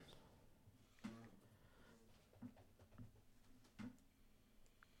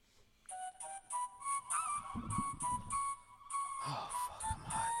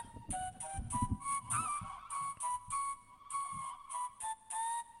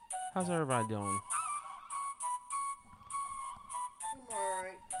How's everybody doing? I'm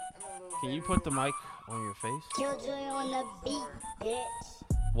alright. I'm a little Can you better put the than. mic on your face? Killjoy on the beat, Sorry.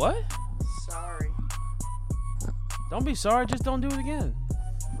 bitch. What? Sorry. Don't be sorry. Just don't do it again.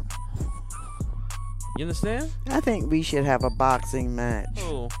 You understand? I think we should have a boxing match.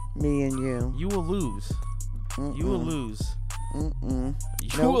 Oh, Me and you. you will lose. Mm-mm. You will lose. Mm-mm.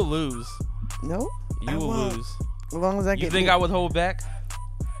 You Nope. will lose. Nope. You I will won't. lose. As long as I You get think I would hold back?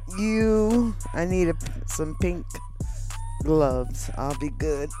 I need some pink gloves. I'll be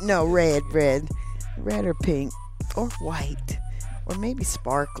good. No, red or pink, or white, or maybe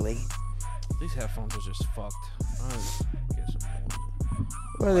sparkly. These headphones are just fucked. I get some more.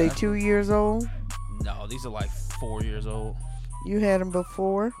 What are they 2 years old? No, these are like 4 years old. You had them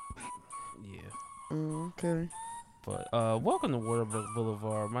before? Yeah. Okay. But welcome to Waterbrook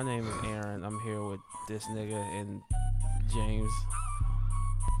Boulevard. My name is Aaron. I'm here with this nigga and James.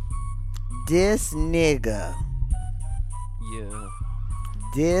 This nigga. Yeah.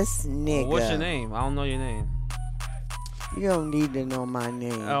 This nigga. What's your name? I don't know your name. You don't need to know my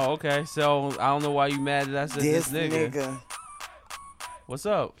name. Oh, okay. So I don't know why you mad that I said this nigga. nigga. What's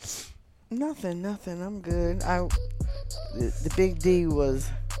up? Nothing. I'm good. The big D was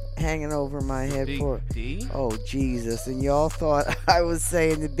hanging over my head Big for. D? Oh Jesus! And y'all thought I was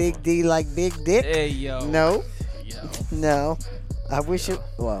saying the big D like big dick? Hey, yo. No, Yo. no. I wish it.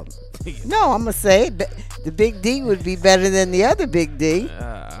 Well, no. I'm gonna say it. The big D would be better than the other big D. All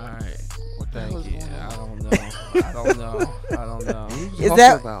right. Well, thank was you. one I don't know. I don't know. I don't know.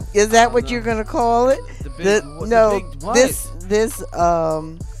 Is that don't what know. you're gonna call it? The big, No. the big what? This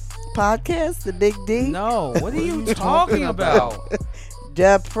podcast, the big D. No. What are you talking about?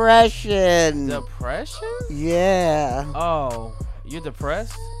 Depression. Depression? Yeah. Oh, you're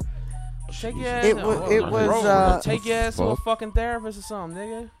depressed? Well, take your ass. It was, take your ass to a fucking therapist or something,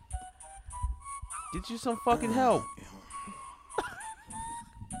 nigga. Get you some fucking help.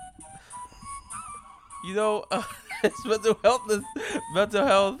 You know, it's mental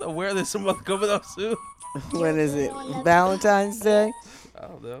health awareness month coming up soon. When is it? Valentine's Day? I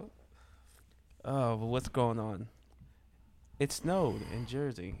don't know. Oh, but what's going on? It snowed in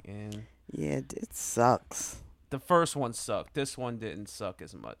Jersey, and Yeah, it sucks. the first one sucked. This one didn't suck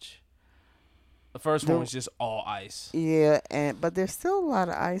as much. The first one was just all ice. Yeah, but there's still a lot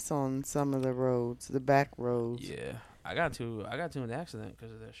of ice on some of the roads, the back roads. Yeah, I got to an accident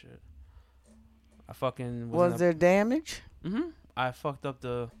because of that shit. I fucking Was there damage? I fucked up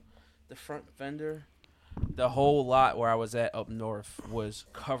the front fender. The whole lot where I was at up north was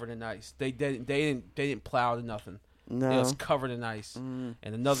covered in ice. They didn't plow to nothing. No. It was covered in ice.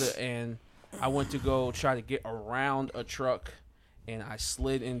 And I went to go try to get around a truck, and I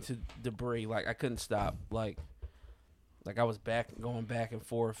slid into debris. Like I couldn't stop. Like I was going back and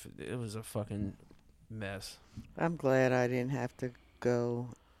forth. It was a fucking mess. I'm glad I didn't have to go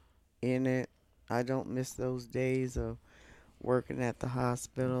in it. I don't miss those days of working at the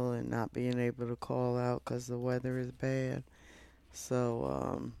hospital and not being able to call out because the weather is bad.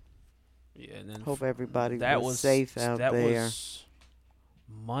 So, Yeah, and then hope everybody that was safe out that there. was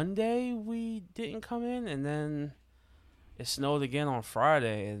Monday we didn't come in, and then it snowed again on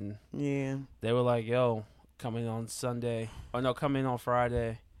Friday, and Yeah. they were like, "Yo, come in on Sunday, or no, come in on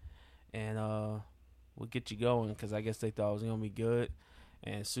Friday, and we'll get you going," because I guess they thought it was gonna be good.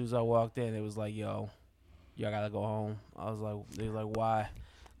 And as soon as I walked in, it was like, "Yo, y'all gotta go home." I was like, "They were like, why?"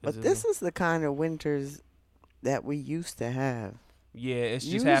 'Cause But this is the kind of winters that we used to have. yeah, it's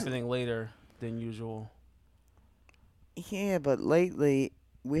just Usu- happening later than usual. Yeah, but lately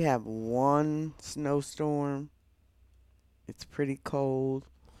we have one snowstorm. It's pretty cold.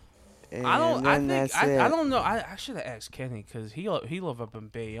 And I don't. I then think. that's it. I don't know. I should have asked Kenny because he live up in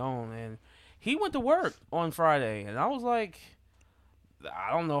Bayonne, and he went to work on Friday, and I was like,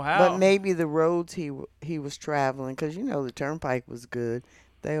 I don't know how. But maybe the roads he was traveling, because the turnpike was good.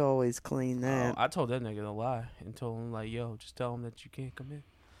 They always clean that. I told that nigga to lie and told him like, yo, just tell him that you can't come in.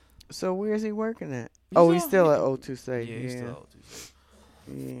 So where's he working at? He's He's still at O2 State. Yeah, Yeah, he's still out Tuesday.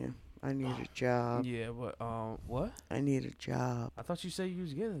 yeah. I need a job. Yeah, but what? I need a job. I thought you said you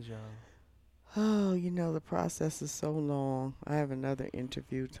was getting a job. Oh, the process is so long. I have another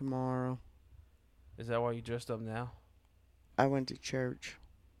interview tomorrow. Is that why you dressed up now? I went to church.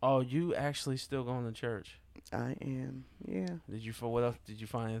 Oh, you actually still going to church? I am. Yeah. What else did you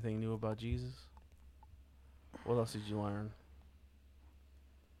find anything new about Jesus? What else did you learn?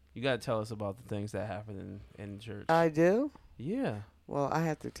 You gotta tell us about the things that happened in church. I do? Yeah. Well, I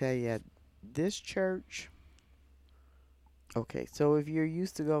have to tell you, at this church. Okay, so if you're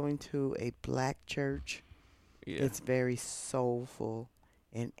used to going to a black church, Yeah. it's very soulful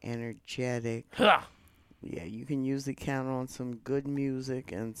and energetic. Ha! Yeah, you can usually count on some good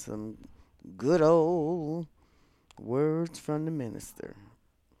music and some good old words from the minister.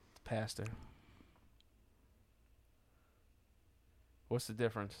 Pastor. What's the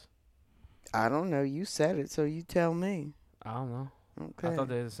difference? I don't know. You said it, so you tell me. I don't know. Okay. I thought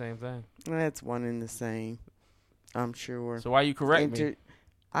they were the same thing. That's one and the same, I'm sure. So why you correct me?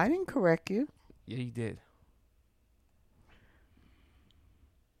 I didn't correct you. Yeah, you did.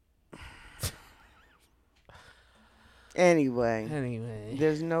 Anyway, There's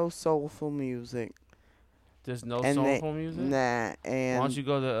there's no soulful music. no And soulful music? Nah, Why and don't you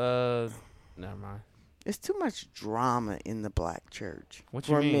go to, never mind. it's too much drama in the black church. What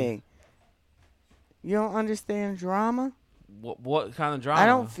you for mean? me. You don't understand drama? What kind of drama? I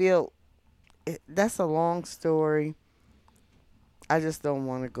don't feel that's a long story. I just don't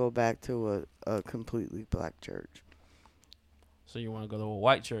want to go back to a completely black church. So you want to go to a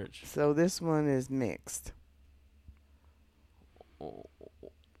white church? So this one is mixed.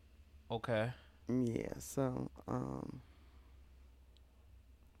 Okay. Yeah, so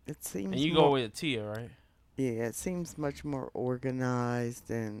it seems And you more, go with Tia, right? yeah, it seems much more organized,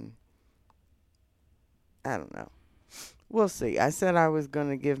 and I don't know. We'll see. I said I was going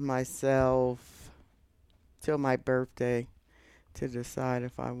to give myself till my birthday to decide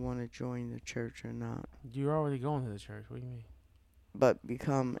if I want to join the church or not. You're already going to the church. What do you mean? But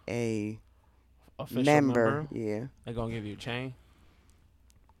become a Official member. Yeah. They're going to give you a chain?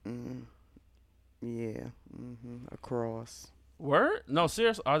 Yeah. A cross. Word? No,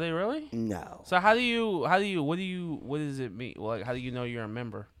 seriously. Are they really? No. So what does it mean? Like, how do you know you're a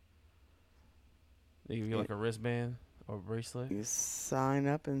member? They give you like a wristband or a bracelet? You sign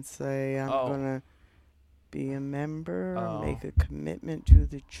up and say, I'm Oh. going to be a member, Oh. make a commitment to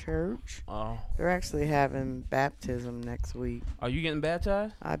the church. Oh. They're actually having baptism next week. Are you getting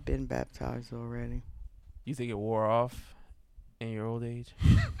baptized? I've been baptized already. You think it wore off in your old age?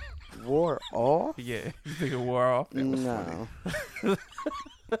 Wore off? Yeah. You think it wore off? No.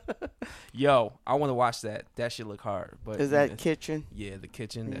 Yo, I want to watch that. That shit look hard. But Is that kitchen? Yeah, the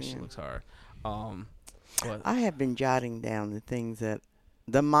kitchen. That shit Yeah. looks hard. But I have been jotting down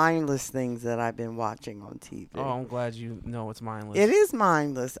the mindless things that I've been watching on TV. oh, I'm glad you know it's mindless. It is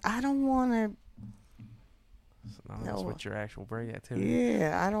mindless. I don't want to. That's No. what your actual brain activity.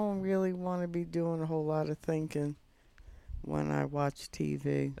 Yeah, I don't really want to be doing a whole lot of thinking when I watch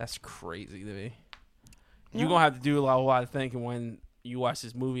TV. That's crazy to me. No. You're gonna have to do a lot of thinking when you watch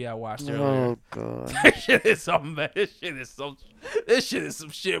this movie I watched earlier. Oh God! This shit is something, man. This shit is some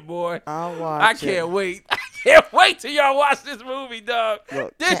shit, boy. I'll watch. I can't wait. I can't wait till y'all watch this movie, dog.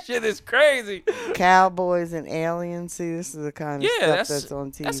 Look, This shit is crazy. Cowboys and aliens. See, this is the kind of Yeah, stuff that's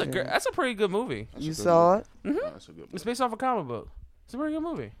on TV. That's a pretty good movie. You saw it That's a good It's based off a comic book. It's a pretty good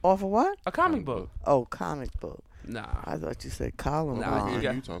movie. off of what? A comic book. Oh, comic book. Nah. I thought you said Columbine. Nah, What you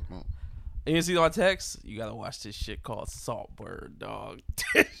got- are you talking about? And you see on text, you gotta watch this shit called Saltburn, dog.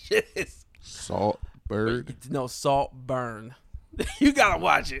 This shit is Saltburn. no Saltburn. You gotta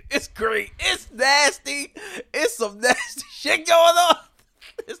watch it. It's great. It's nasty. It's some nasty shit going on.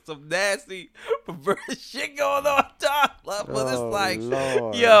 It's some nasty, perverted shit going on, dog. But it's Oh, like,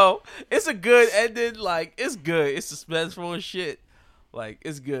 Lord. yo, it's a good ending. Like, it's good. It's suspenseful and shit. Like,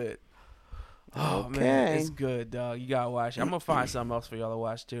 it's good. Oh man, Okay. it's good, dog. You gotta watch it. I'm gonna find something else for y'all to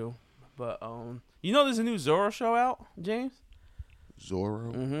watch too. But you know, there's a new Zorro show out, James.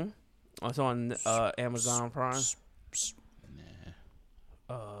 Zorro. Mm-hmm. It's on Amazon Prime.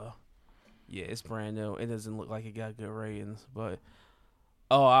 Yeah, it's brand new. It doesn't look like it got good ratings, but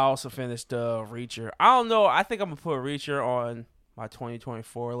I also finished Reacher. I don't know. I think I'm gonna put Reacher on my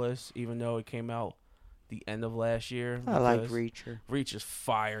 2024 list, even though it came out the end of last year. I like because Reacher. Reacher's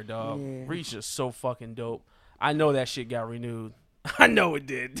fire, dog. Yeah. Reacher's so fucking dope. I know that shit got renewed. I know it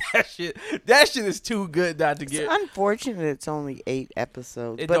did. That shit is too good not to It's get. unfortunate it's only 8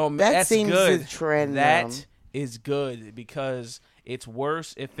 episodes, It but don't- that that's seems good. to trend That is good because it's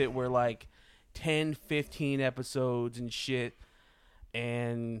worse if it were like 10, 15 episodes and shit,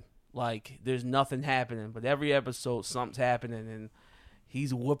 and like there's nothing happening. But every episode, something's happening, and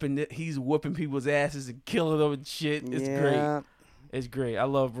he's whooping people's asses and killing them and shit. It's great. Yeah, It's great. I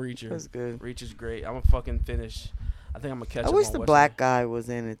love Reacher. that's good. Reacher's great. I'm gonna fucking finish. I think I'm gonna catch. I up wish on the what's black name. guy was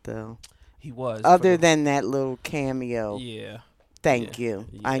in it though. He was. Other than that little cameo. yeah. Thank Yeah. you.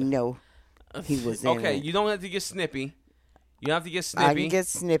 Yeah. I know he was in Okay, it. you don't have to get snippy. You don't have to get I snippy. can get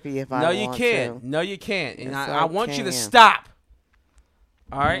snippy if I No, want you can't. to. No, you can't. And Yes, I want you to can. stop.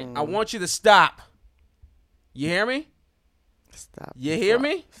 All right? I Mm. want you to stop. You hear me? Stop. You hear drop-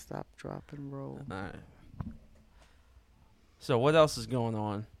 me? Stop, drop, and roll. All right. So what else is going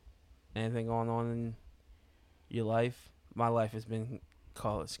on? Anything going on in your life? My life has been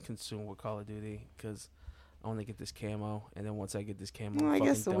consumed with Call of Duty because I want to get this camo, and then once I get this camo, Well, I I'm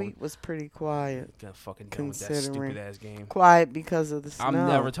guess fucking the done. week was pretty quiet. Got fucking done with that stupid Considering ass game. quiet because of the snow. I'm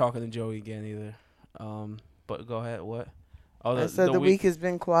never talking to Joey again either. But go ahead. What? Oh, I said the week has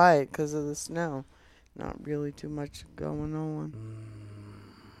been quiet because of the snow. Not really too much going on.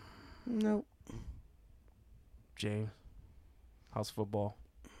 Nope. James, how's football?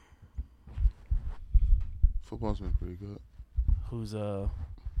 Football's been pretty good. Who's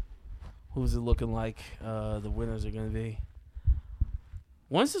it looking like the winners are gonna be?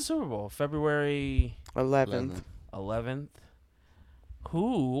 When's the Super Bowl? February 11th. 11th.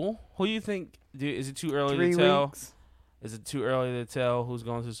 Who you think? Is it too early 3 to tell? weeks. Is it too early to tell who's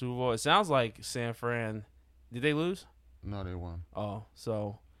going to the Super Bowl? It sounds like San Fran. Did they lose? No, they won. Oh,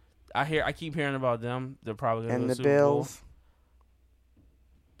 so I keep hearing about them. They're probably going to And go the to Super Bowl. Bills.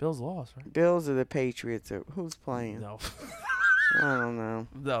 Bills lost, right? Bills or the Patriots? Who's playing? No, I don't know.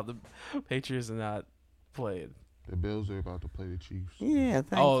 no, the Patriots are not playing. The Bills are about to play the Chiefs. Yeah,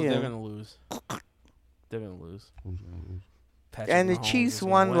 thank you. They're gonna lose. They're gonna lose. Who's gonna lose? Patrick And the Mahomes Chiefs is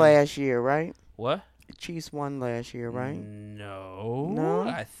gonna won win. last year, right? What? The Chiefs won last year, right? No. No?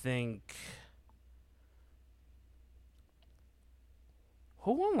 I think.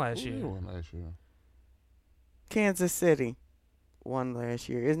 Who won last Who year? won last year? Kansas City won last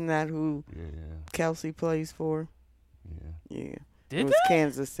year. Isn't that who Yeah, Kelsey plays for? yeah. Yeah. It Did was they?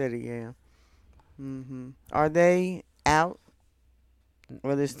 Kansas City, yeah. Are they out?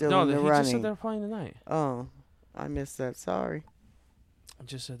 Or they're still No, in the he just said running? they're playing tonight. Oh, I missed that. Sorry. I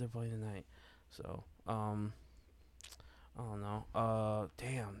just said they're playing tonight. So, I don't know.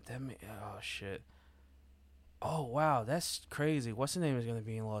 Damn. Oh shit. Oh wow, that's crazy. What's the name is gonna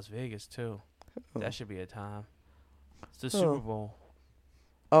be in Las Vegas too? That should be a time. It's the Super Bowl.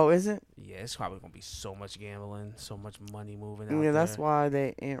 Oh, is it? Yeah, it's probably gonna be so much gambling, so much money moving out Yeah, that's there.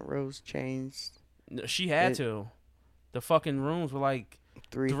 why Aunt Rose changed No, she had it- to. The fucking rooms were like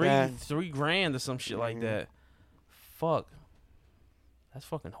three. three grand or some shit like Mhm. that. Fuck. That's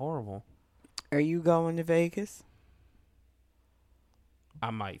fucking horrible. Are you going to Vegas?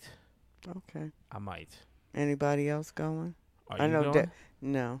 I might. Okay. I might. Anybody else going? Are I you know going? that.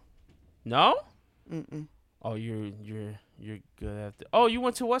 No. No? Mm-mm. Oh, you're good after. Oh, you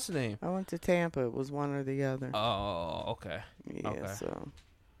went to what's the name? I went to Tampa. It was one or the other. Oh, okay. Yeah, okay. so.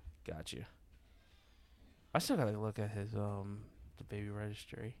 Got you. I still gotta look at his the baby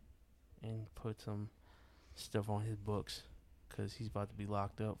registry and put some stuff on his books because he's about to be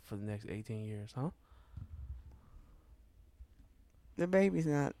locked up for the next 18 years, huh? The baby's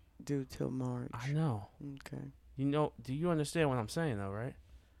not due till March. I know. Okay. You know? Do you understand what I'm saying though, right?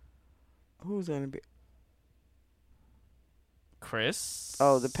 Who's going to be? Chris.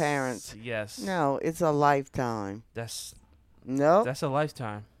 Oh, the parents. Yes. No, it's a lifetime. That's No, a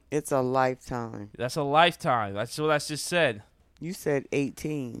lifetime. it's a lifetime. That's a lifetime. That's what I just said. You said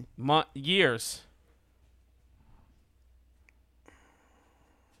 18. Years.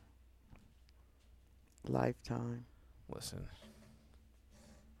 Lifetime. Listen.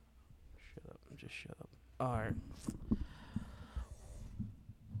 Shut up. Just shut up. All right.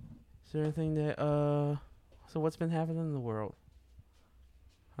 Is there anything that so what's been happening in the world?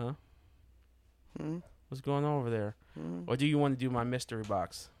 Huh? Hmm? What's going on over there? Hmm? Or do you want to do my mystery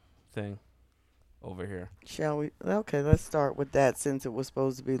box thing over here? Shall we? Okay, let's start with that since it was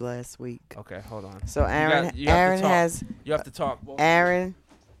supposed to be last week. Okay, hold on. So Aaron, you have to Aaron talk. has You have to talk. Aaron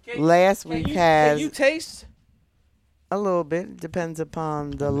Can- last can week you, has Can you taste? a little bit. It depends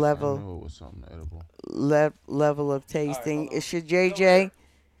upon the I level knew it was something edible. level of tasting. hold on. It should JJ,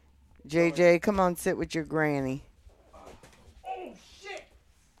 come on, sit with your granny. Oh shit!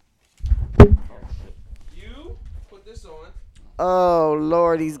 You put this on. Oh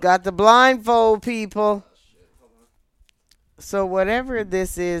Lord, he's got the blindfold, people. So whatever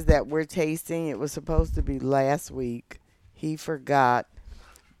this is that we're tasting, it was supposed to be last week. He forgot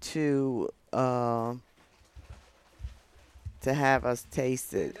to have us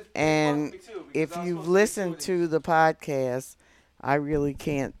taste it. And if you've listened to the podcast, I really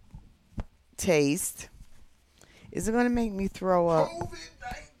can't taste. Is it going to make me throw up?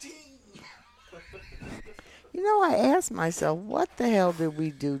 You know, I asked myself, what the hell did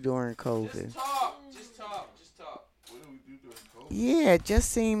we do during COVID? Just talk. What did we do during COVID? Yeah, it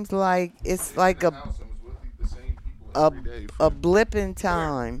just seems like it's like the same people every day. a blip in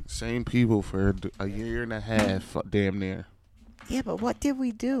time. Same people for a year and a half, damn near. Yeah, but what did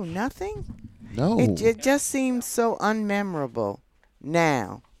we do? Nothing? No. It just seems so unmemorable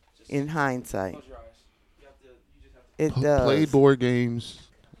now, in hindsight. Close your eyes. You just have to It does. Played board games,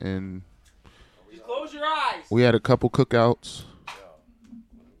 and Just close your eyes. we had a couple cookouts.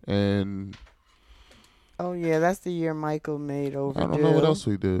 And Oh yeah, that's the year Michael made I Overdue. don't know what else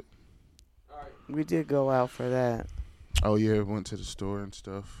we did. All right. We did go out for that. Oh yeah, we went to the store and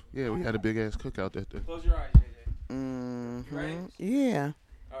stuff. Yeah, we had a big ass cookout that day. Close your eyes, JJ. Mm-hmm. You ready? Yeah.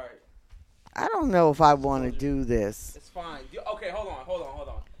 All right. I don't know if I want to do this. It's fine. Okay, hold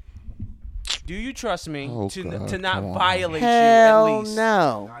on. Do you trust me Oh, to God, not come on. violate Hell you at least?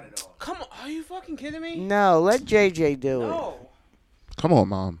 no. Not at all. Come on, are you fucking kidding me? No, let JJ do it. No. Come on,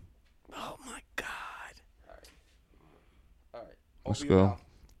 Mom. Oh my God. All right. Let's Open your go. mouth.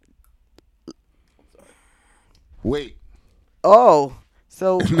 Wait. Oh,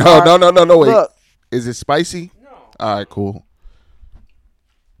 so No. Wait. Look. Is it spicy? No. All right, cool.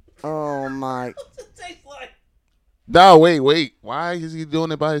 Oh my. What's it taste like? No, wait. Why is he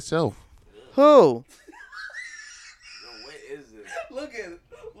doing it by himself? Who? Yo, what is this? Look at it.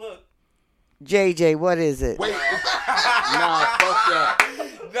 Look. JJ, what is it? Wait. Nah, fuck that.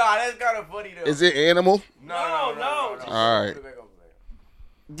 Nah, that's kind of funny though. Is it animal? No. All right. Put it back over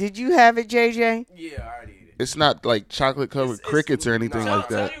there. Did you have it, JJ? Yeah, I already ate it. It's not like chocolate covered It's- crickets or anything no, like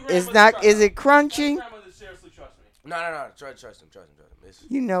that. It's not. Is it crunchy? Seriously, trust me. No. Trust him. It's,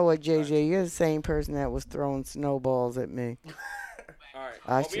 You know what, JJ? You're the same person that was throwing snowballs at me. All right.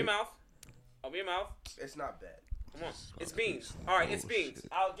 I Open see. your mouth. Open your mouth. it's not bad. Come on. It's beans. All right, it's Oh, beans.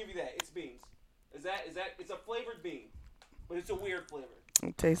 shit. I'll give you that. It's beans. Is that? It's a flavored bean, but it's a weird flavor.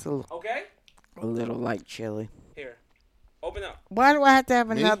 It tastes a Okay. little like chili. Here. Open up. Why do I have to have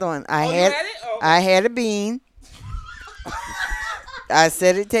Me? another one? You had it? Oh. I had a bean. I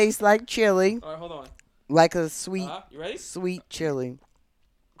said it tastes like chili, All right, hold on. like a sweet, You ready? sweet chili.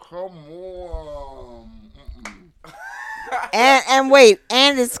 Come on. And wait,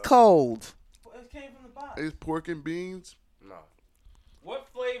 and it's cold. It came from the box. It's pork and beans. No. What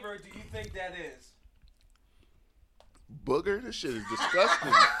flavor do you think that is? Booger? This shit is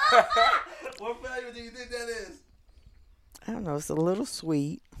disgusting. What flavor do you think that is? I don't know. It's a little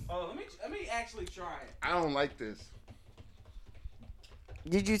sweet. Oh, let me actually try it. I don't like this.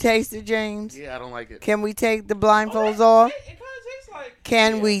 Did you taste it, James? Yeah, I don't like it. Can we take the blindfolds off? It kind of tastes like.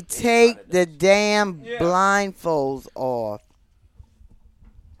 Can Yeah. we take the damn Yeah. blindfolds off?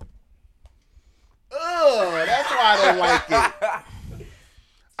 Ugh, that's why I don't like it.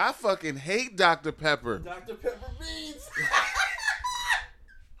 I fucking hate Dr. Pepper. Dr. Pepper beans.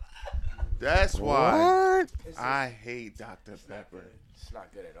 That's why What? I hate Dr. Pepper. It's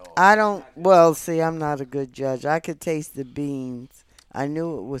not good at all. I don't. Well, see, I'm not a good judge. I could taste the beans. I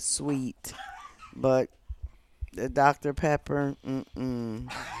knew it was sweet, but the Dr. Pepper.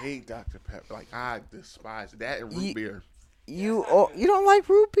 I hate Dr. Pepper. Like, I despise that and root Ye- beer. You don't like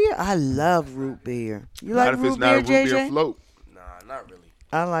root beer? I love root beer. You Not like if root it's not a beer, root beer JJ? float. Nah, not really.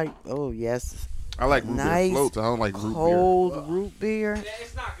 I like. Oh yes, I like root Nice, beer floats. I don't like root cold root beer. Yeah,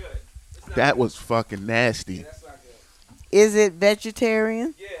 it's not good. It's not beer. That good. was fucking nasty. That's not good. Is it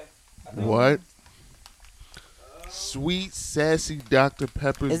vegetarian? Yeah. I think- What? Sweet, sassy Dr.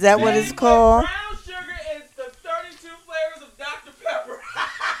 Pepper. Is that what They it's put called? Brown sugar is the 32 flavors of Dr. Pepper.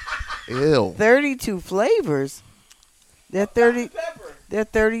 Ew. 32 flavors. There are 30. Dr. Pepper. There are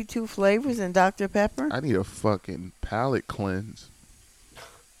 32 flavors in Dr. Pepper. I need a fucking palate cleanse.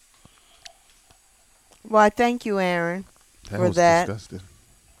 Why, thank you, Aaron. That For was that. disgusting.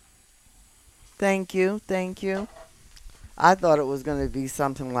 Thank you. I thought it was going to be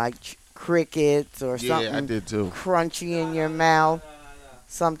something like crickets or Yeah, I something did too. crunchy in your mouth.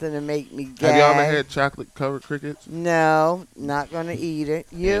 Something to make me gag. Have y'all ever had chocolate covered crickets? No, not going to eat it.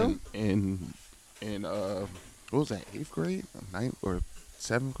 You? In what was that, 8th grade? 9th or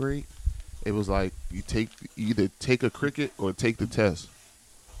 7th grade? It was like you either take a cricket or take the test.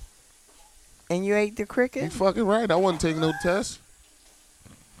 And you ate the You cricket? fucking right. I wasn't taking no test.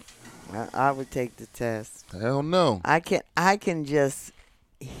 I would take the test. Hell no. I can just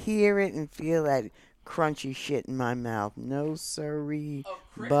hear it and feel that crunchy shit in my mouth. No siree, Oh,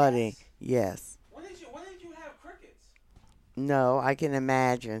 crickets? buddy. Yes. When did you have crickets? No, I can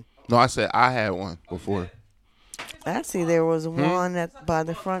imagine. No, I said I had one before. Actually, there was one by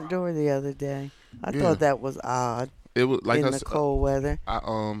the front door the other day. I Yeah. thought that was odd It was like in I the said, cold weather. I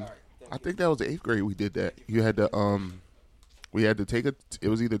think that was the 8th grade we did that. You had to we had to take it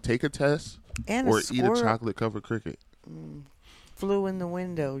was either take a test And or a eat a squirrel chocolate covered cricket. flew in the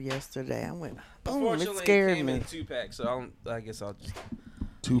window yesterday. I went, boom, it Unfortunately, scared came in me. a 2-pack, so I guess I'll just.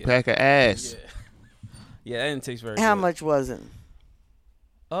 2-pack of ass. Yeah. Yeah, that didn't taste very How good. much was it?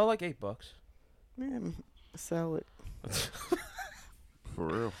 Oh, like $8. Man, sell it.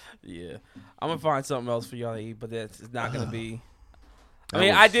 For real. Yeah, I'm gonna find something else for y'all to eat, but it's not gonna be. I That mean,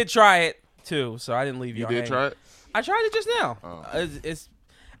 was- I did try it too, so I didn't leave You y'all. did hanging. try it? I tried it just now. Oh.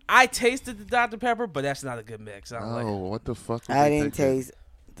 I tasted the Dr Pepper, but that's not a good mix. I don't like Oh, it. what the fuck? was I they didn't thinking? taste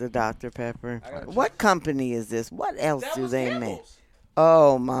the Dr. Pepper. I gotta What company is this? What else That do was they make? Campbell's.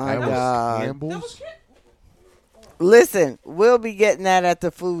 Oh my That was God! That Campbell's? was Cam- Listen, we'll be getting that at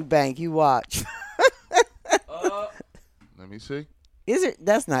the food bank. You watch. Let me see. Is it?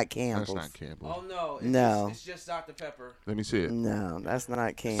 That's not That's Campbell's. not Campbell's. Oh no, No. it's just Dr Pepper. Let me see it. No, that's not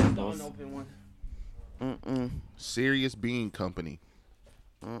The Campbell's. unopened one. Mm-mm. Serious Bean Company.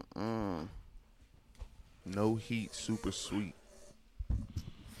 Mm-mm. No heat, super sweet.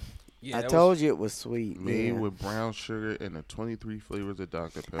 Yeah, I that told you it was sweet. Made yeah. with brown sugar and the 23 flavors of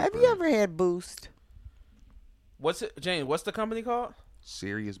Dr. Pepper. Have you ever had Boost? What's it, Jane? What's the company called?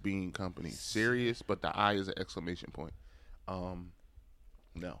 Serious Bean Company. Serious, but the I is an exclamation point.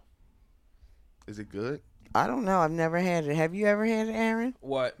 No. Is it good? I don't know. I've never had it. Have you ever had it, Aaron?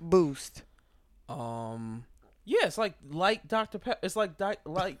 What? Boost. Yeah, it's like light Dr Pepper. It's like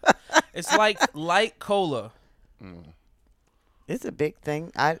it's like light cola. Mm. It's a big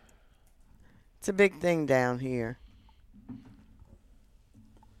thing. It's a big thing down here.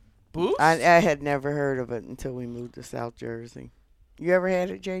 Boost? I had never heard of it until we moved to South Jersey. You ever had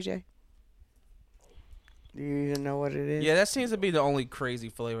it, JJ? Do you even know what it is? Yeah, that seems to be the only crazy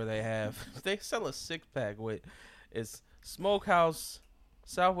flavor they have. They sell a 6-pack with it's Smokehouse,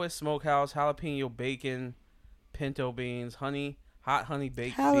 Southwest Smokehouse, jalapeno bacon, pinto beans, hot honey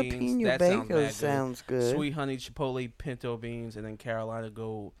baked beans. Jalapeno That bacon sounds sounds good. good. Sweet honey chipotle pinto beans, and then Carolina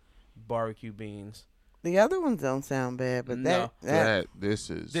Gold barbecue beans. The other ones don't sound bad, but No. This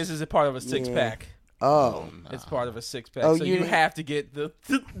is. This is a part of a 6-pack. oh, nah. It's part of a 6-pack, Oh, so you you didn't- have to get the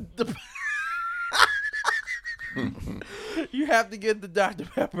you have to get the Dr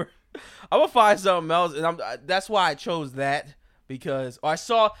Pepper. I'm gonna find something else, and that's why I chose that because I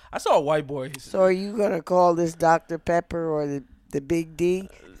saw a white boy. so are you gonna call this Dr. Pepper or the Big D?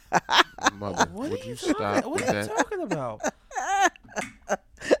 Mother, What would are you you stop talking? with What are you that? talking about?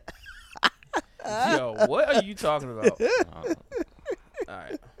 Yo, what are you talking about? All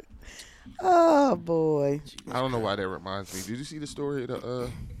right. Oh boy. I don't know why that reminds me. Did you see the story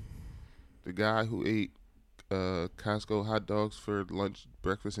of the guy who ate Costco hot dogs for lunch,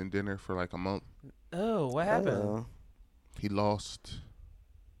 breakfast, and dinner for like a month? Oh, what happened? Oh. He lost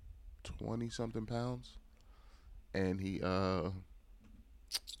 20-something pounds, and he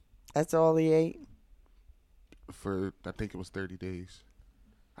That's all he ate. for I think it was 30 days.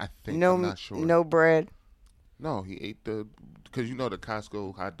 I think No, I'm not sure. no bread. No, he ate because you know the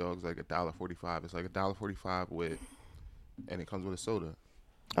Costco hot dog's like $1.45. It's like $1.45 with, and it comes with a soda.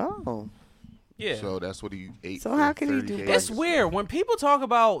 Oh, Yeah. So that's what he ate. So for how can he 30 do days. It's weird when people talk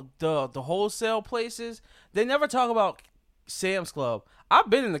about the wholesale places. They never talk about Sam's Club. I've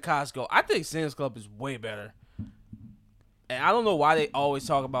been in the Costco. I think Sam's Club is way better. And I don't know why they always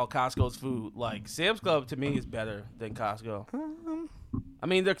talk about Costco's food. Like Sam's Club to me is better than Costco. I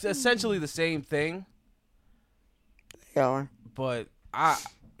mean, they're essentially the same thing, they are. but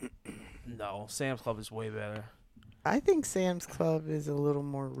no, Sam's Club is way better. I think Sam's Club is a little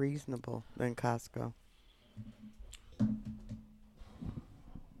more reasonable than Costco.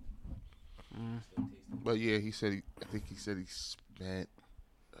 But yeah, I think he said he spent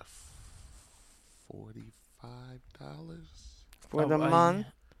 $45 For the Oh, month.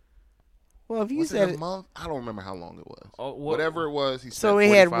 Well, if you Was said it a it, month? I don't remember how long it was. Oh, Whatever it was, he so spent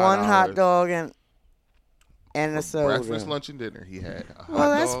he had one hot $45 dog and a for soda. breakfast, lunch, and dinner. He had a hot Well,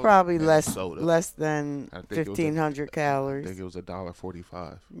 that's dog probably and a less soda. than I think it was 1,500 I calories. think it was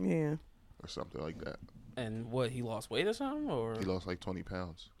 $1.45 Yeah. or something like that. And what, he lost weight or something? Or He lost like 20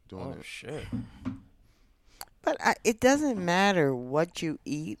 pounds doing oh it. shit. But it doesn't matter what you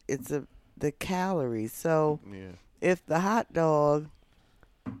eat. It's the calories. So Yeah. if the hot dog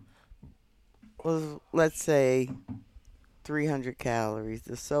was, let's say, 300 calories,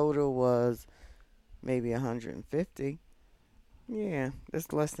 the soda was maybe 150. Yeah,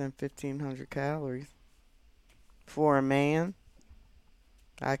 that's less than 1,500 calories. For a man,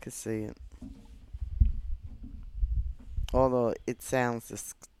 I could see it. Although it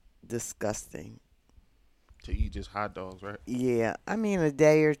sounds disgusting. To eat just hot dogs, right? Yeah, I mean a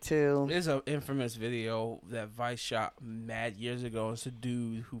day or two. There's an infamous video that Vice shot mad years ago. It's a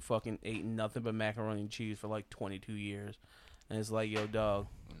dude who fucking ate nothing but macaroni and cheese for like 22 years. And it's like, yo, dog,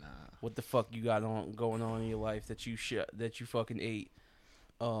 Nah. what the fuck you got going on in your life that you fucking ate?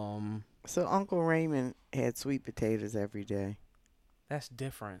 So Uncle Raymond had sweet potatoes every day. That's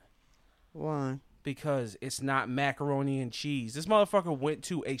different. Why? because it's not macaroni and cheese. This motherfucker went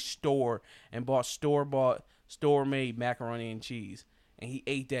to a store and bought store-bought, store-made macaroni and cheese. And he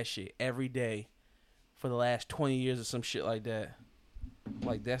ate that shit every day for the last 20 years or some shit like that.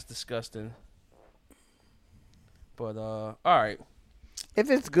 Like, that's disgusting. But, all right.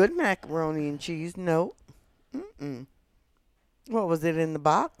 If it's good macaroni and cheese, no. Mm-mm. What, was it in the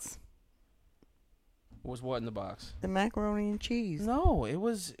box? Was what in the box? The macaroni and cheese. No, it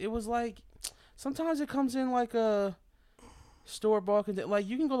was like, sometimes it comes in like a store-bought, like,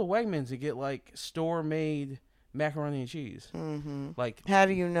 you can go to Wegmans and get, like, store-made macaroni and cheese. Mm-hmm. Like, how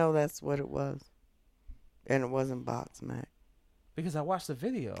do you know that's what it was? And it wasn't box mac. because I watched the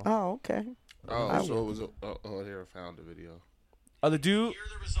video. Oh, okay. Oh, so it was here I found the video. The dude. Here are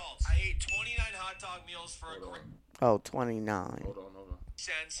the results. I ate 29 hot dog meals for a great Oh, 29. Hold on.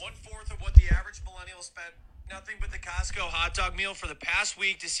 cents. 1/4 of what the average millennial spent. Nothing but the Costco hot dog meal for the past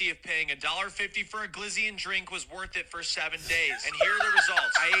week to see if paying $1.50 for a glizzy and drink was worth it for 7 days. And here are the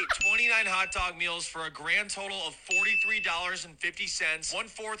results. I ate 29 hot dog meals for a grand total of $43.50,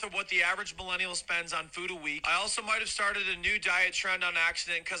 1/4 of what the average millennial spends on food a week. I also might have started a new diet trend on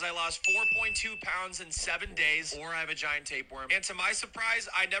accident because I lost 4.2 pounds in 7 days, or I have a giant tapeworm. And to my surprise,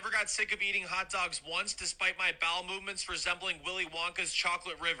 I never got sick of eating hot dogs once, despite my bowel movements resembling Willy Wonka's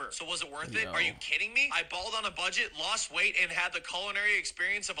chocolate river. So was it worth it? No. Are you kidding me? I balled on a budget, lost weight, and had the culinary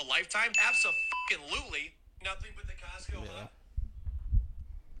experience of a lifetime? Abso-fucking-lutely. Nothing but the Costco hot.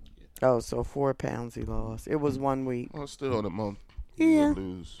 Oh, so 4 pounds he lost. It was 1 week. Well, still in a month. Yeah. You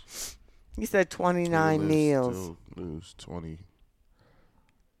lose. He said 29 meals. Still lose 20.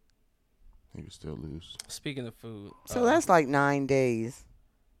 He would still lose Speaking of food. So that's like 9 days.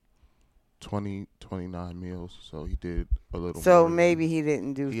 29 meals. So he did a little So more than- maybe he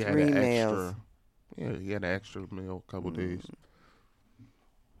didn't do he had 3 an meals. extra. Yeah, he had an extra meal a couple days.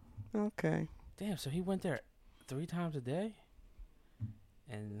 Okay. Damn, so he went there 3 times a day?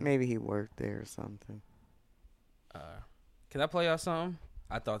 And Maybe he worked there or something. can I play y'all something?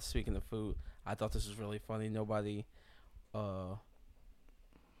 I thought, speaking of food, I thought this was really funny. Nobody, I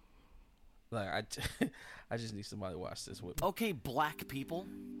just need somebody to watch this with me. Okay, black people,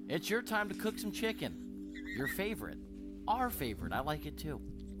 it's your time to cook some chicken. Your favorite. Our favorite. I like it too.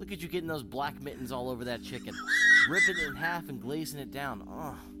 Look at you getting those black mittens all over that chicken. Ripping it in half and glazing it down.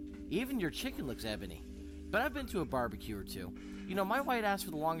 Ugh. Even your chicken looks ebony. But I've been to a barbecue or two. You know, my white ass for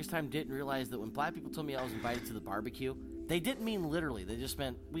the longest time didn't realize that when black people told me I was invited to the barbecue, they didn't mean literally. They just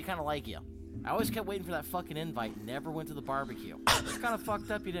meant, we kind of like you. I always kept waiting for that fucking invite and never went to the barbecue. It's kind of fucked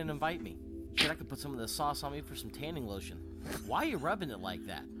up you didn't invite me. Shit, I could put some of the sauce on me for some tanning lotion. Why are you rubbing it like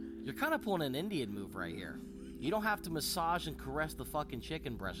that? You're kind of pulling an Indian move right here. You don't have to massage and caress the fucking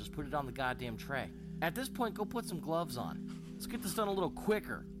chicken breast. Just put it on the goddamn tray. At this point, go put some gloves on. Let's get this done a little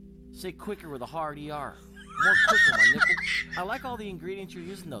quicker. Say quicker with a hard ER. More quicker, my nickel. I like all the ingredients you're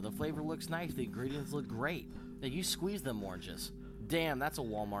using, though. The flavor looks nice. The ingredients look great. Now, you squeeze them oranges. Damn, that's a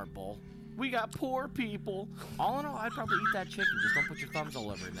Walmart bowl. We got poor people. All in all, I'd probably eat that chicken. Just don't put your thumbs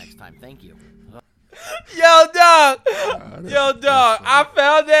all over it next time. Thank you. Yo, dog. I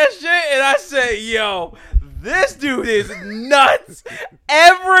found that shit and I said, yo, this dude is nuts.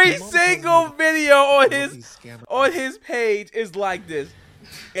 Every single video on his page is like this.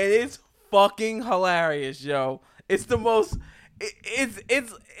 And it's fucking hilarious, yo. It's the most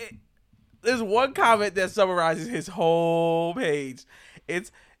there's one comment that summarizes his whole page.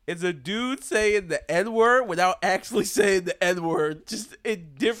 It's a dude saying the N-word without actually saying the N-word, just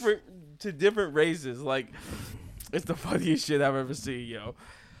in different races. Like, it's the funniest shit I've ever seen, yo.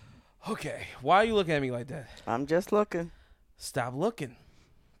 Okay, why are you looking at me like that? I'm just looking. Stop looking.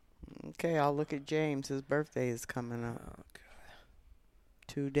 Okay, I'll look at James. His birthday is coming up. Oh, God.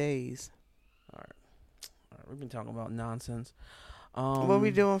 2 days. All right, we've been talking about nonsense. What are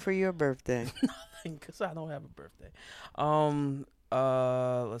we doing for your birthday? Nothing, because I don't have a birthday.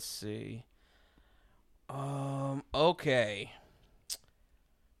 Let's see. Okay.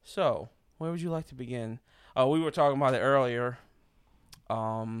 So, where would you like to begin? We were talking about it earlier.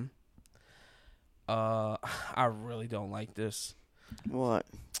 I really don't like this. What?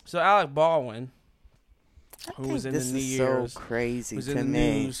 So Alec Baldwin, I who was think in this the is news, so crazy was to in the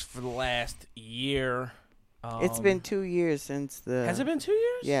me. news for the last year. It's been 2 years since the. Has it been 2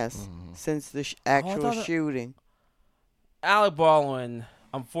 years? Yes, since the actual thought it- shooting. Alec Baldwin,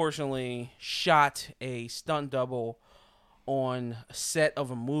 unfortunately, shot a stunt double on a set of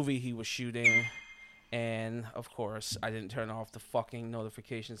a movie he was shooting. And, of course, I didn't turn off the fucking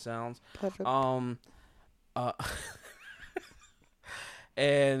notification sounds.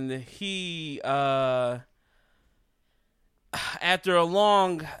 And he, after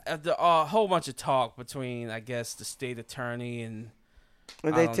after a whole bunch of talk between, I guess, the state attorney and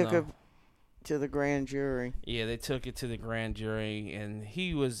But I they don't took know. it to the grand jury. Yeah, they took it to the grand jury, and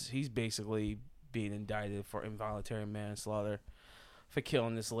he's basically being indicted for involuntary manslaughter for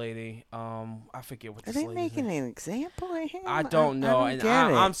killing this lady. I forget what Are this they lady's making name. an example of him? I don't know, I and don't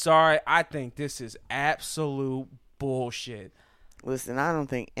get it. I'm sorry. I think this is absolute bullshit. Listen, I don't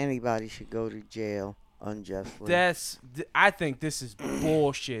think anybody should go to jail unjustly. I think this is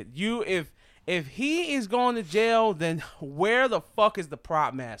bullshit. If he is going to jail, then where the fuck is the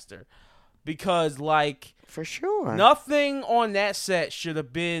prop master? Because like For sure. nothing on that set should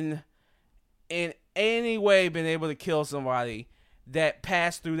have been in any way been able to kill somebody that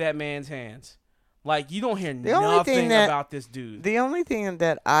passed through that man's hands. Like you don't hear The only thing nothing that- about this dude. The only thing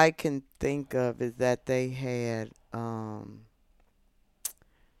that I can think of is that they had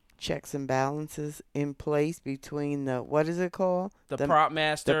checks and balances in place between the, what is it called? The prop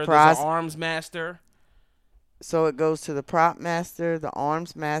master, there's pros- an arms master. So it goes to the prop master, the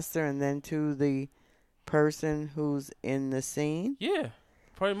arms master, and then to the person who's in the scene. Yeah,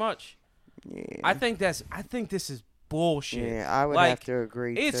 pretty much. Yeah. I think this is bullshit. Yeah, I would like, have to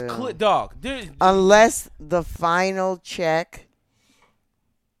agree It's too. dog. Dude, Unless the final check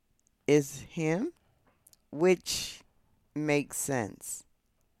is him, which makes sense.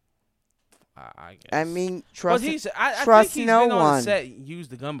 I guess. I mean, but trust I trust think he's no been on one. the set and used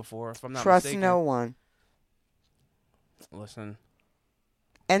the gun before, if I'm not trust mistaken. no one. Listen,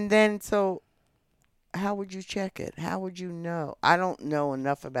 And then, so how would you check it? How would you know? I don't know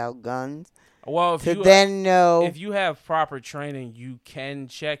enough about guns well, if to you then know. if you have proper training, you can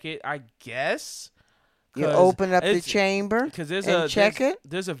check it. I guess. You open up the it's- chamber Because there's and check it.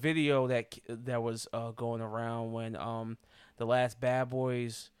 There's a video that was going around when the last Bad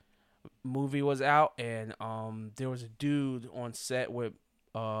Boys movie was out, and there was a dude on set with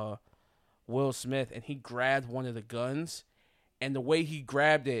Will Smith, and he grabbed one of the guns, and the way he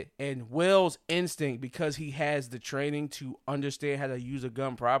grabbed it, and Will's instinct, because he has the training to understand how to use a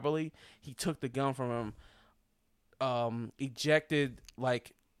gun properly, he took the gun from him, ejected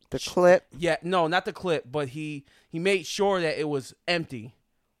like. The clip. Yeah, no, not the clip, but he made sure that it was empty.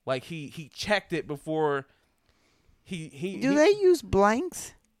 Like he checked it before he Do they use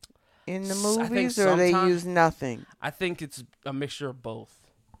blanks in the I think movies, or they sometimes- use nothing? I think it's a mixture of both.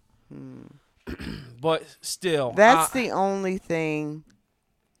 But still, That's the only thing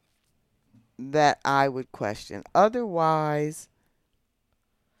that I would question. Otherwise,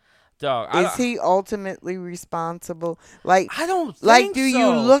 dog. is he ultimately responsible? Like, I don't think like, do you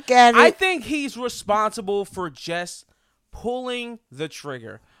so. look at it? I think he's responsible for just pulling the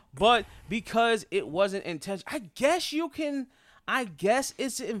trigger, but because it wasn't intentional, I guess you can. I guess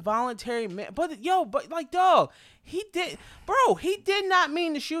it's involuntary, but like, dog, he did not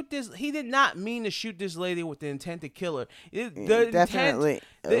mean to shoot this. He did not mean to shoot this lady with the intent to kill her. Definitely,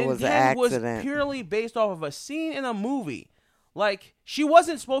 the it was an intent was accident. purely based off of a scene in a movie. Like, she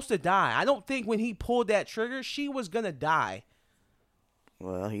wasn't supposed to die. I don't think when he pulled that trigger, she was gonna die.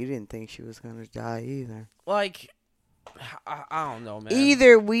 Well, he didn't think she was going to die either. Like, I don't know, man.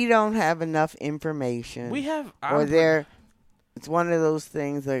 Either we don't have enough information, We have, or it's one of those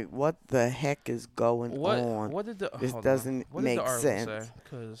things like, what the heck is going on? What did the This hold on. doesn't What did make the article sense. say?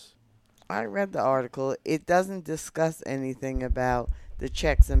 'Cause I read the article. It doesn't discuss anything about the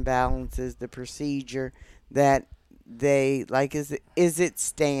checks and balances, the procedure that they like. Is it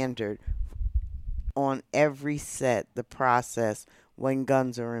standard on every set, the process when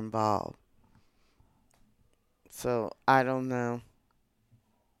guns are involved? So I don't know.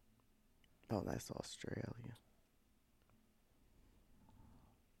 Oh, that's Australia.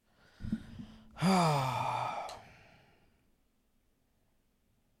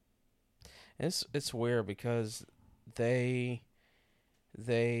 it's weird because they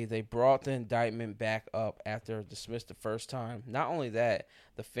brought the indictment back up after it was dismissed the first time. Not only that,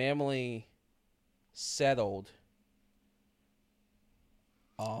 the family settled.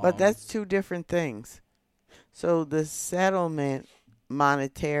 But that's two different things. So the settlement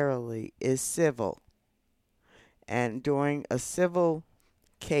monetarily is civil. And during a civil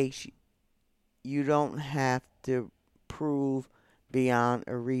case, you don't have to prove beyond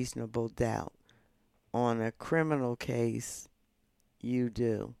a reasonable doubt. On a criminal case, you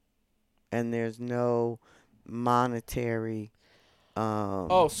do. And there's no monetary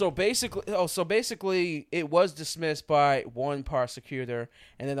So basically, it was dismissed by one prosecutor,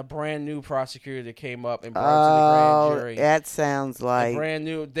 and then a brand new prosecutor came up and brought it to the grand jury. that sounds like Brand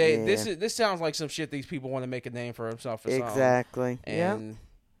new. This sounds like some shit these people want to make a name for themselves. exactly. Yeah. And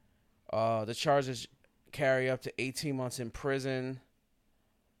the charges carry up to 18 months in prison.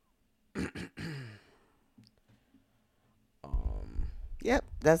 Yep,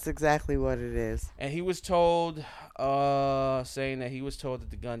 that's exactly what it is. And he was told, saying that he was told that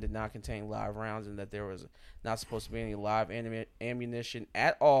the gun did not contain live rounds and that there was not supposed to be any live ammunition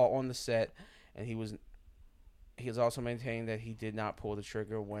at all on the set. And he has also maintained that he did not pull the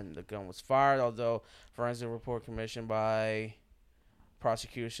trigger when the gun was fired, although forensic report commissioned by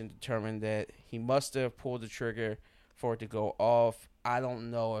prosecution determined that he must have pulled the trigger for it to go off. I don't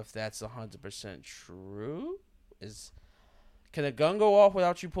know if that's 100% true. Can a gun go off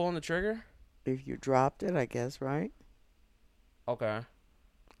without you pulling the trigger? If you dropped it, I guess, right? Okay.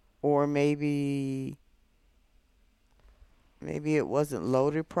 Or maybe it wasn't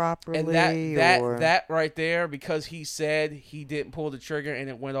loaded properly. And that right there, because he said he didn't pull the trigger and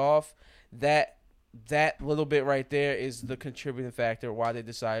it went off, that little bit right there is the contributing factor why they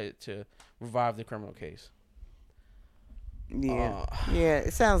decided to revive the criminal case. Yeah,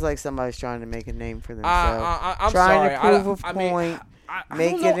 it sounds like somebody's trying to make a name for themselves. I'm trying sorry. to prove a point,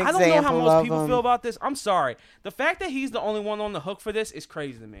 make an example I don't know how most of people them. feel about this. I'm sorry. The fact that he's the only one on the hook for this is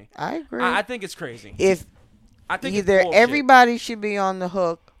crazy to me. I agree. I think it's crazy. If I think either it's bullshit. everybody should be on the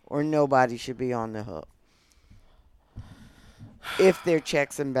hook or nobody should be on the hook. If they're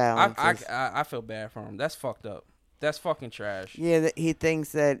checks and balances. I feel bad for him. That's fucked up. That's fucking trash. Yeah, he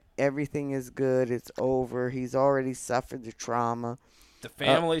thinks that everything is good. It's over. He's already suffered the trauma. The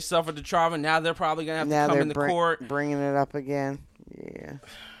family suffered the trauma. Now they're probably going to have to come into court. Bringing it up again. Yeah.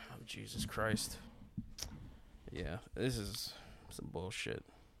 Oh, Jesus Christ. Yeah, this is some bullshit.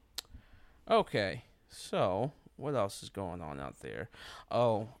 Okay, so what else is going on out there?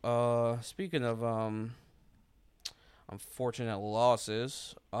 Oh, speaking of unfortunate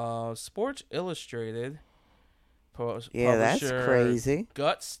losses, Sports Illustrated that's publisher crazy.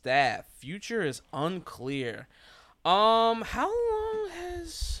 Gut staff future is unclear. How long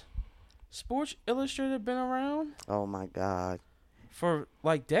has Sports Illustrated been around? Oh my God. For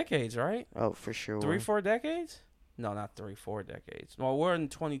like decades, right? Oh, for sure. 3-4 decades? No, not 3-4 decades. Well, we're in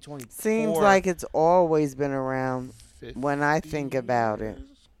 2024. Seems like it's always been around 50 when I think about it.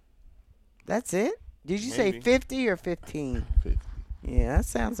 years? That's it? Did you say Maybe. 50 or 15? 50. Yeah, that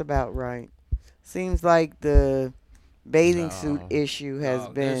sounds about right. Seems like the bathing No. suit issue has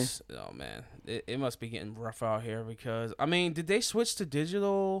been. Oh man, it must be getting rough out here because I mean, did they switch to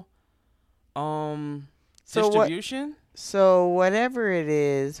digital distribution? So whatever it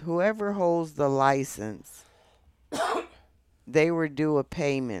is, whoever holds the license, they were due a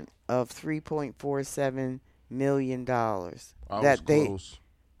payment of $3.47 million. I was close.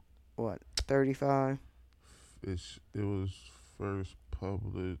 What, 35? It was first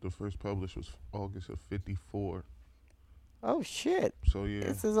published. The first published was August of '54. Oh shit! So yeah,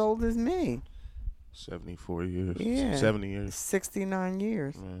 It's as old as me. 74 years. Yeah. 70 years. 69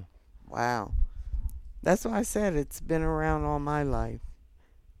 years. Yeah. Wow. That's why I said it's been around all my life.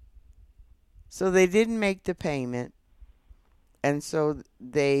 So they didn't make the payment, and so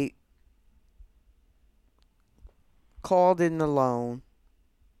they called in the loan,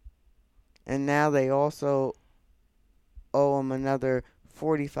 and now they also owe them another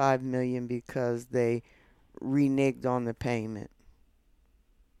 $45 million because they reneged on the payment.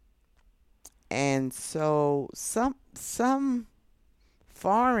 And so some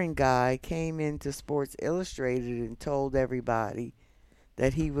foreign guy came into Sports Illustrated and told everybody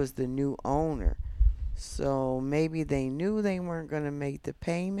that he was the new owner. So maybe they knew they weren't going to make the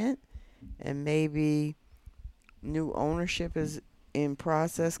payment, and maybe new ownership is in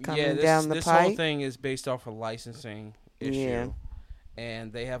process coming down the this pipe. whole thing is based off a licensing issue. Yeah.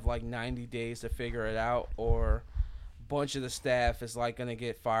 And they have like 90 days to figure it out, or a bunch of the staff is like gonna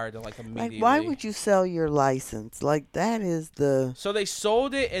get fired like immediately. Like, why would you sell your license? Like, that is the... So they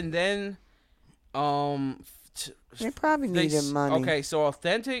sold it, and then They probably needed money. Okay, so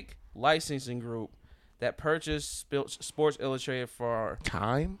Authentic Licensing Group that purchased Sports Illustrated for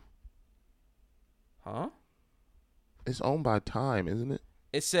Time? huh? It's owned by Time, isn't it?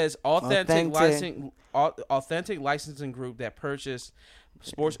 It says Authentic Licensing Group that purchased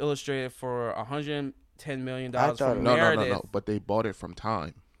Sports Illustrated for $110 million I thought from it was- Meredith. No. But they bought it from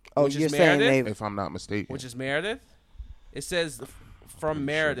Time, Oh, which is you're saying Meredith? they... if I'm not mistaken. Which is Meredith. It says from Pretty sure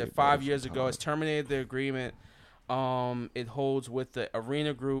Meredith they bought 5 it years from ago Time. has terminated the agreement it holds with the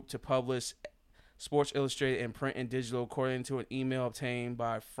Arena Group to publish Sports Illustrated in print and digital, according to an email obtained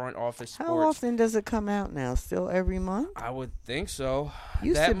by Front Office Sports. How often does it come out now? Still every month? I would think so.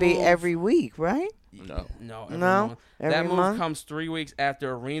 Used That to be move- every week, right? No. No, every No? month. Every That move month? comes 3 weeks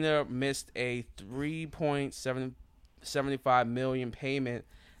after Arena missed a $3.75 million payment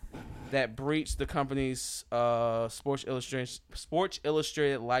that breached the company's Sports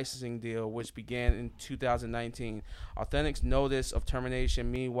Illustrated licensing deal, which began in 2019. Authentic's notice of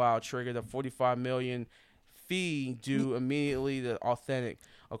termination, meanwhile, triggered a $45 million fee due immediately to Authentic,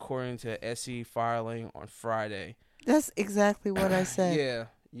 according to SE filing on Friday. That's exactly what I said.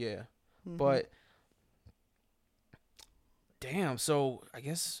 Yeah. But damn, so I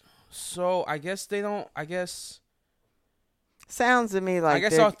guess they don't. I guess Sounds to me like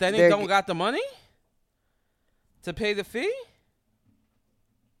Authentic don't got the money to pay the fee,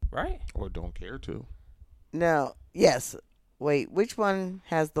 right? Or don't care to. No. Yes. Wait. Which one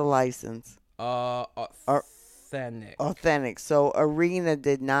has the license? Authentic. Authentic. So Arena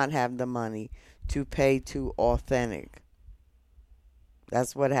did not have the money to pay to Authentic.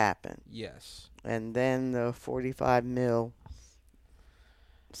 That's what happened. Yes. And then the 45 mil.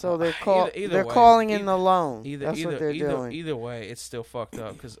 So they're either way, calling in the loan. Either, That's what they're doing. Either way, it's still fucked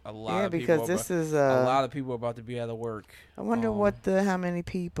up because a lot Yeah, of people. because this is a lot of people are about to be out of work. I wonder how many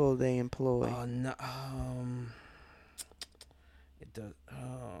people they employ. No, it does.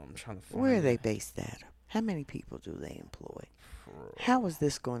 I'm trying to find Where are it. they based at? How many people do they employ? How is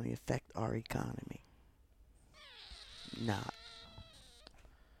this going to affect our economy? Not.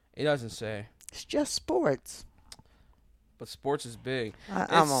 It doesn't say. It's just sports. But sports is big.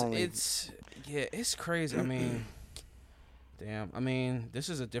 It's crazy. I mean, damn. I mean, this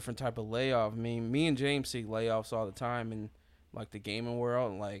is a different type of layoff. I mean, me and James see layoffs all the time in like the gaming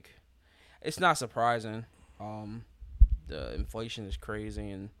world. Like, it's not surprising. The inflation is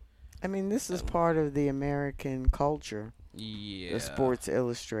crazy, and I mean, this is part of the American culture. Yeah. The Sports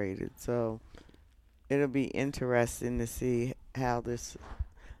Illustrated. So it'll be interesting to see how this.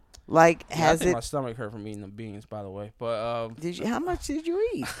 Like, I think my stomach hurt from eating the beans, by the way. But how much did you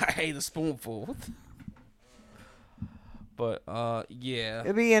eat? I ate a spoonful. But yeah.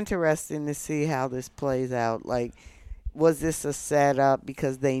 It'll be interesting to see how this plays out. Like, was this a setup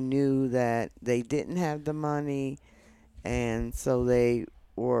because they knew that they didn't have the money, and so they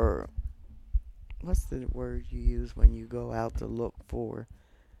were. What's the word you use when you go out to look for?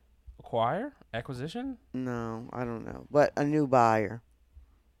 Acquisition? No, I don't know. But a new buyer.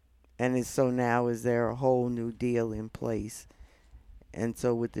 And so now is there a whole new deal in place? And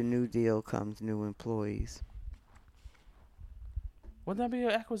so with the new deal comes new employees. Wouldn't that be an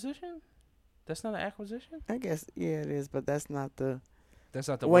acquisition? That's not an acquisition? I guess, yeah, it is, but that's not the... That's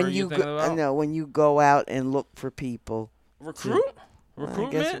not the word you're thinking about? No, when you go out and look for people. Recruit?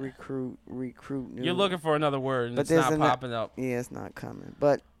 Recruitment? I guess recruit new. You're looking for another word, and it's not popping up. Yeah, it's not coming.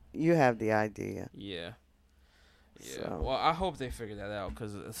 But you have the idea. Yeah. Yeah. So. Well, I hope they figure that out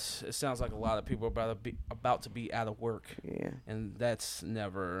because it sounds like a lot of people are about to be out of work. Yeah. And that's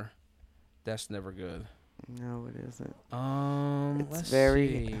never good. No, it isn't. Let's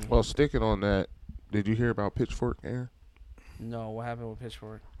very see. Well, sticking on that, did you hear about Pitchfork, Aaron? No, what happened with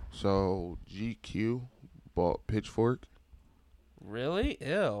Pitchfork? So GQ bought Pitchfork. Really?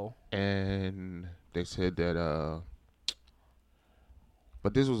 Ew. And they said that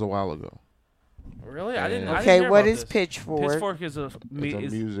but this was a while ago. Really? I didn't. Okay, I didn't hear what about is this. Pitchfork? Pitchfork is a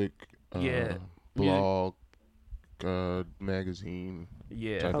music yeah, blog magazine.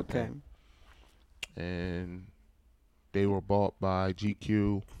 Yeah. type of Okay. thing. And they were bought by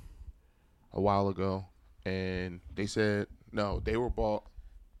GQ a while ago, and they said no, they were bought.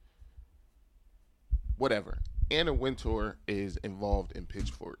 Whatever. Anna Wintour is involved in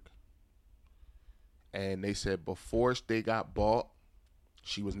Pitchfork, and they said before they got bought,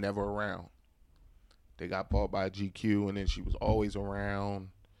 she was never around. They got bought by GQ, and then she was always around.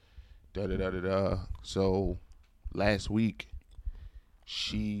 So last week,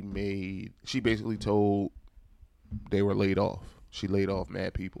 she basically told they were laid off. She laid off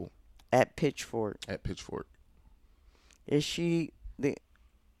mad people At Pitchfork. Is she the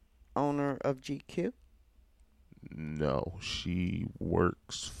owner of GQ? No, she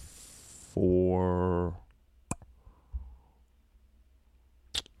works for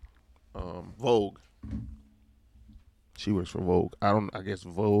Vogue. She works for Vogue. I guess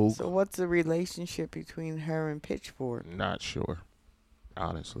Vogue. So what's the relationship between her and Pitchfork? Not sure,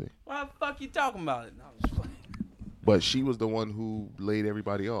 honestly. Why the fuck you talking about it? No, I'm just playing. But she was the one who laid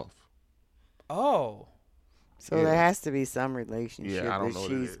everybody off. Oh. So Yeah. there has to be some relationship Yeah, I don't that know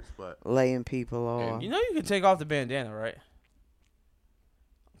what it she's is, but laying people off. You know you can take off the bandana, right?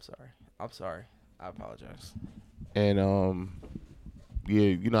 I'm sorry. I apologize. and yeah,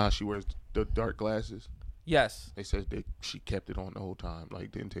 you know how she wears the dark glasses? Yes. They said that she kept it on the whole time,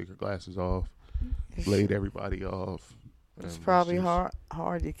 like didn't take her glasses off, laid everybody off. It's and probably was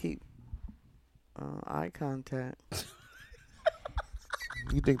hard to keep eye contact.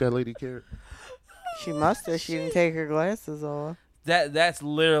 You think that lady cared? She must have. She didn't take her glasses off. That's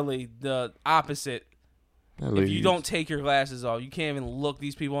literally the opposite. That If lady you don't take your glasses off, you can't even look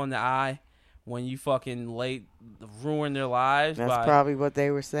these people in the eye when you fucking ruin their lives. That's probably what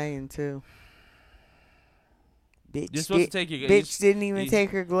they were saying too. You're Bitch, supposed to take your bitch didn't even take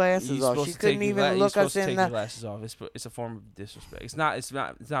her glasses you're off. supposed She to couldn't take your even you're look supposed us to in take your the. glasses off. It's a form of disrespect. It's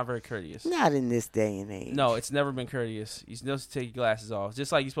not very courteous. Not in this day and age. No, it's never been courteous. You're supposed to take your glasses off,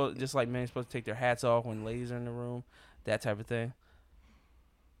 just like men are supposed to take their hats off when ladies are in the room, that type of thing.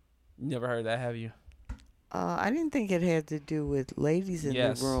 You never heard that, have you? I didn't think it had to do with ladies in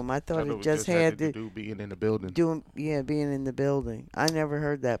Yes. the room. I thought it it just had to do being in the building. being in the building. I never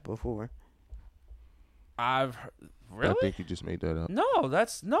heard that before. Really? I think you just made that up. No,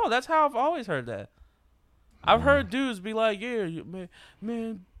 that's how I've always heard that. I've heard dudes be like, "Yeah,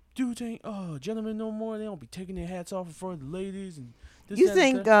 man, dudes ain't gentlemen no more. They don't be taking their hats off in front of the ladies." And this, You that, and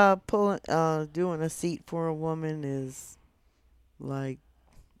think that." doing a seat for a woman is like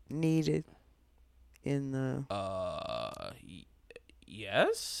needed in the?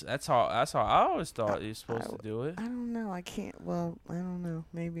 Yes, that's how I always thought you're supposed to do it. I don't know. I can't. Well, I don't know.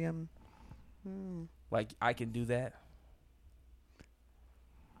 Maybe I'm. Like I can do that.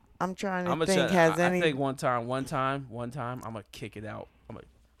 I'm trying to I think one time, I'm gonna kick it out. I'm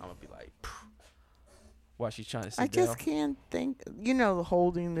gonna be like, while she's trying to sit I down. just can't think.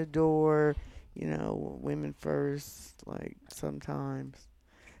 Holding the door. Women first. Like sometimes.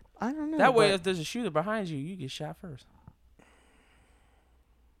 I don't know. That way, but- if there's a shooter behind you, you get shot first.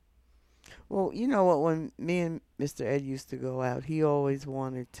 Well, you know what? When me and Mr. Ed used to go out, he always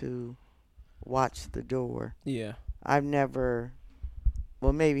wanted to watch the door. Yeah, I've never.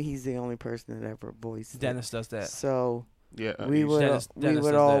 Well, maybe he's the only person that ever voiced Dennis does it. that. So Yeah, we would Dennis we does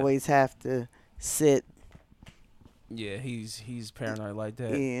would that. always have to sit. Yeah, he's paranoid like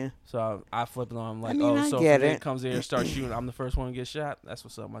that. Yeah. So I flip it on. I'm like, I so get if it. comes in and starts shooting, I'm the first one to get shot. That's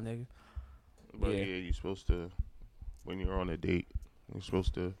what's up, my nigga. But Yeah. yeah, you're supposed to, when you're on a date, you're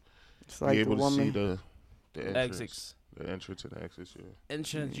supposed to It's like be the able to see woman. the entrance, Exits, the entrance and exits. Yeah.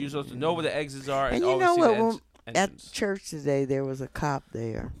 entrance. You're supposed to know where the exits are, and, And you always know see what? the When, at entrance. church today, there was a cop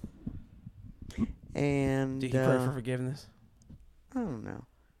there, and Did he pray for forgiveness? I don't know.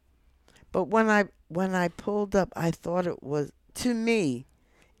 But when I pulled up, I thought it was, to me,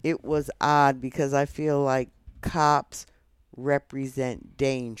 it was odd because I feel like cops represent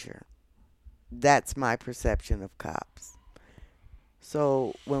danger. That's my perception of cops.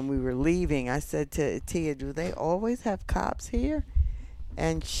 So when we were leaving, I said to Tia, "Do they always have cops here?"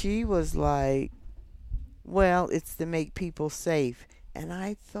 And she was like, "Well, it's to make people safe." And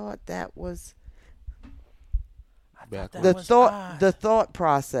I thought that was Backwards. the was thought odd. the thought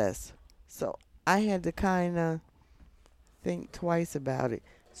process. So I had to kind of think twice about it.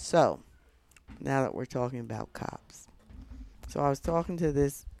 So now that we're talking about cops, so I was talking to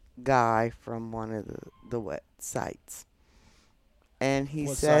this guy from one of the web sites, and he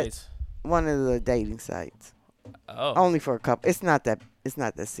What said sites? one of the dating sites. Oh, Only for a couple. It's not that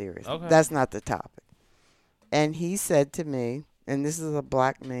serious. Okay. That's not the topic. And he said to me, and this is a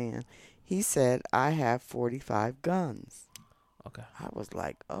black man, he said, "I have 45 guns." okay. I was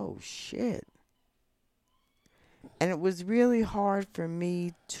like, "Oh shit." And it was really hard for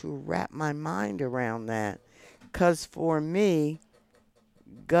me to wrap my mind around that, cuz for me,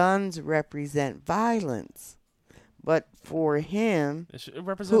 guns represent violence. But for him, It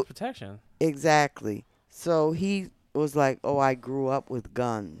represents Who- protection. exactly. So he was like, "Oh, I grew up with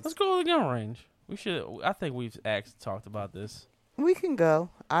guns." Let's go to the gun range. We should. I think we've talked about this. We can go.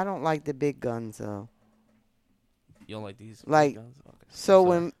 I don't like the big guns though. You don't like these big Like, guns? Okay. So Sorry.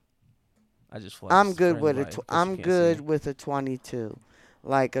 when I just flashed I'm this good friend with light, but I'm you can't see good it. with a 22.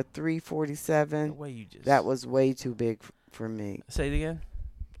 Like a The 347, way you just that was way too big for me. say it again.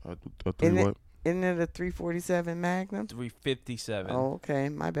 A Isn't three it- what? Isn't it a 347 Magnum? 357. Oh, okay,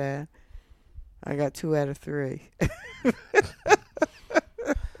 my bad. I got 2 out of 3.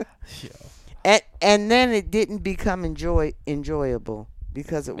 Yo. And then it didn't become enjoyable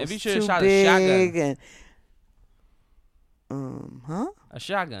because it was Maybe you should've too shot a shotgun. big and A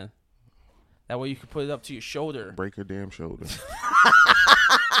shotgun. That way you can put it up to your shoulder. Break her damn shoulder.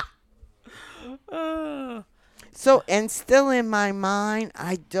 So, and still in my mind,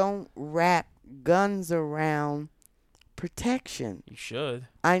 I don't wrap guns around protection. You should.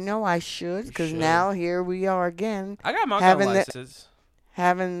 I know I should, You because should. now here we are again I got my Having gun the- license.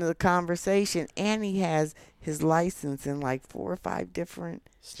 having the conversation, and he has his license in like 4 or 5 different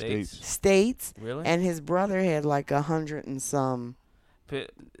States. states, Really? and his brother had like 100 and some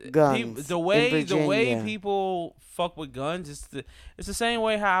guns the way in Virginia. people fuck with guns, it's the same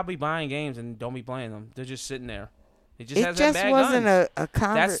way how I be buying games and don't be playing them. They're just sitting there. He just It has just bad wasn't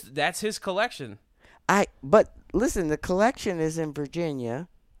guns. a That's his collection. But listen, the collection is in Virginia,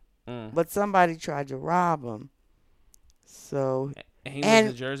 but somebody tried to rob him. So And he lives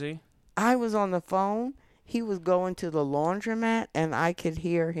in Jersey. I was on the phone. He was going to the laundromat, and I could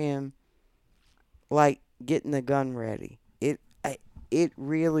hear him, like, getting the gun ready. It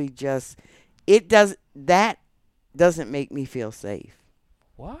really just doesn't make me feel safe.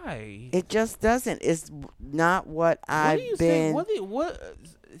 Why? It just doesn't. It's not what What I've do you been.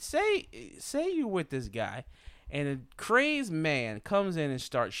 think? Say you're with this guy, and a crazed man comes in and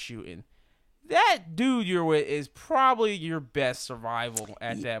starts shooting. That dude you're with is probably your best survival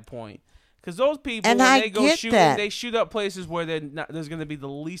at that point. Because those people, And when I they go get shooting, that. they shoot up places where there's going to be the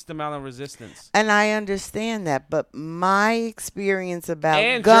least amount of resistance. And I understand that, but my experience about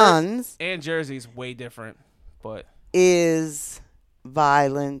And guns And Jersey's way different, but is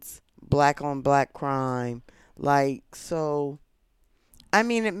violence, black on black crime. Like, so, I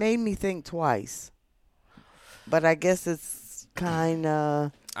mean, it made me think twice. But I guess it's kind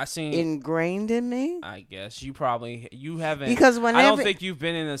of I seen. ingrained in me. I guess you haven't, Because I don't whenever- think you've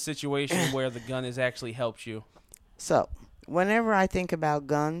been in a situation where the gun has actually helped you. So, whenever I think about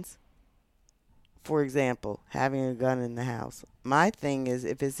guns, for example, having a gun in the house, my thing is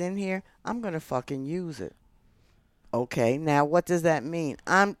if it's in here, I'm going to fucking use it. Okay, now what does that mean?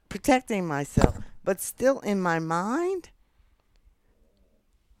 I'm protecting myself, but still in my mind,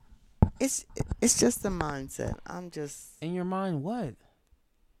 it's just a mindset. I'm just In your mind, what?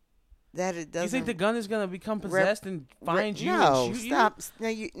 that it doesn't. You think the gun is gonna become possessed and find you No, and shoot stop.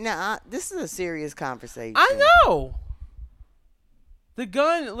 you? No, this is a serious conversation. I know. The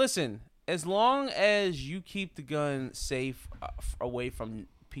gun. Listen, as long as you keep the gun safe away from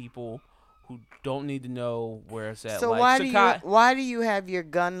people who don't need to know where it's at. So like why do you have your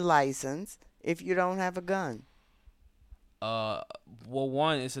gun license if you don't have a gun? Well,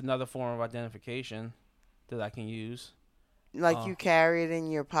 one, it's another form of identification that I can use. Like you carry it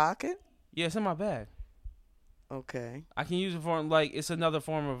in your pocket? Yeah, it's in my bag. Okay. I can use it for it's another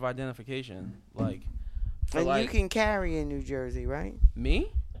form of identification. Like, And like you can carry in New Jersey, right?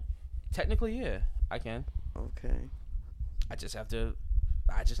 me? Technically, yeah, I can. Okay. I just have to.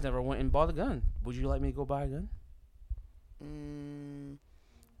 I just never went and bought a gun. Would you like me to go buy a gun?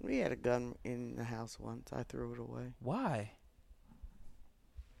 We had a gun in the house once. I threw it away. Why?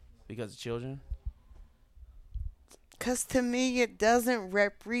 Because of children? Because to me, it doesn't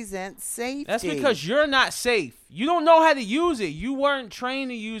represent safety. That's because you're not safe. You don't know how to use it. You weren't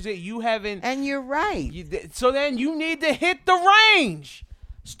trained to use it. You haven't. And you're right. So then you need to hit the range.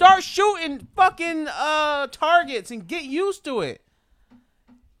 Start shooting fucking targets and get used to it.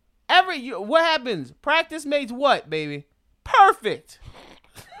 What happens? Practice makes what, baby? Perfect.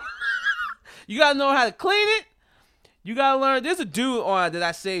 You gotta know how to clean it. You gotta learn. There's a dude on that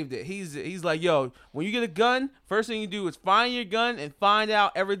I saved it. He's like, yo, when you get a gun, first thing you do is find your gun and find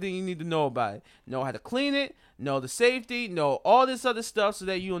out everything you need to know about it. Know how to clean it, know the safety, know all this other stuff so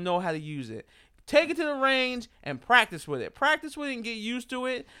that you'll know how to use it. Take it to the range and practice with it. Practice with it and get used to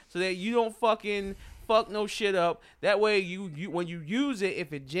it so that you don't fucking fuck no shit up. That way you when you use it,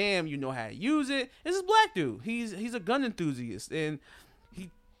 if it jam, you know how to use it. This is a black dude. He's a gun enthusiast and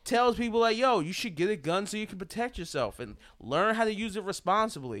he tells people like, yo, you should get a gun so you can protect yourself and learn how to use it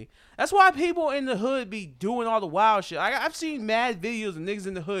responsibly. That's why people in the hood be doing all the wild shit. I've seen mad videos of niggas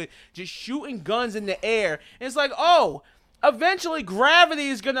in the hood just shooting guns in the air. And it's like, oh, eventually gravity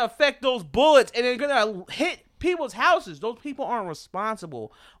is going to affect those bullets and they're going to hit people's houses. Those people aren't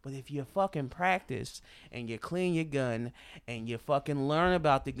responsible. But if you fucking practice and you clean your gun and you fucking learn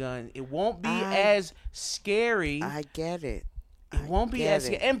about the gun, it won't be as scary. I get it. It won't be as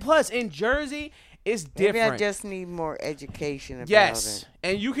scary. And plus, in Jersey, it's different. Maybe I just need more education about yes. it.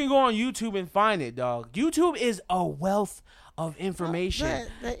 And you can go on YouTube and find it, dog. YouTube is a wealth of information.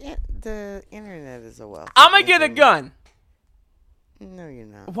 The internet is a wealth. I'm going to get a gun. No, you're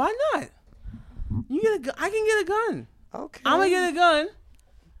not. Why not? You get a gun. I can get a gun. Okay. I'm going to get a gun.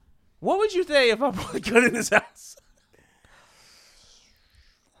 What would you say if I put a gun in this house?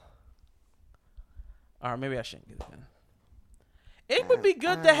 Or maybe I shouldn't get a gun. It would be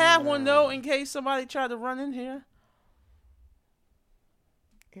good to have one, though, in case somebody tried to run in here.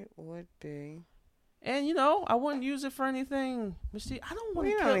 It would be. And, you know, I wouldn't use it for anything. I don't want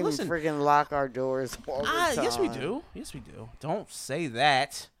We to don't kill. even Listen, freaking lock our doors all the time. yes, we do. Yes, we do. Don't say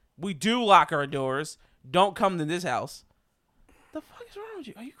that. We do lock our doors. Don't come to this house. The fuck is wrong with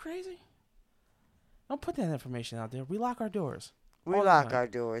you? Are you crazy? Don't put that information out there. We lock our doors. We All the lock time. our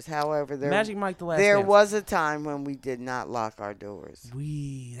doors. However, Magic Mike the Last there Dance. was a time when we did not lock our doors.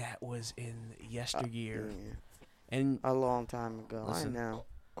 That was in yesteryear. Yeah, And a long time ago. Listen. I know.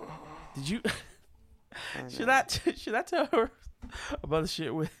 did you I know. should I tell her about the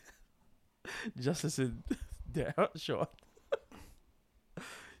shit with Justice and Sean?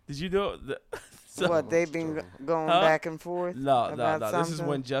 Did you know that? What, they've been going Huh? back and forth? No. about This is something?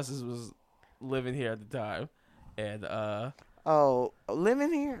 when Justice was living here at the time, and Oh,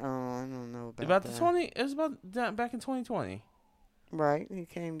 living here? Oh, I don't know about the that. 20. It was about that back in 2020. Right, he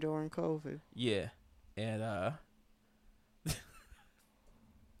came during COVID. Yeah, and I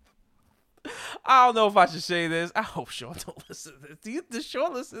don't know if I should say this. I hope Sean don't listen to this. Does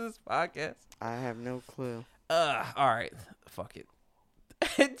Sean listen to this podcast? I have no clue. All right, fuck it.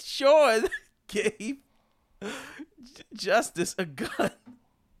 And Sean gave Justice a gun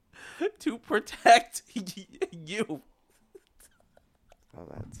to protect you. Oh,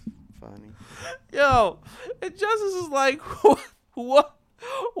 that's funny. Yo, and Justice is like, what?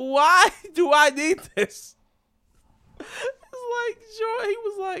 Why do I need this? It's like, sure, he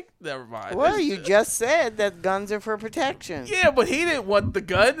was like, never mind. Well, you just said that guns are for protection. Yeah, but he didn't want the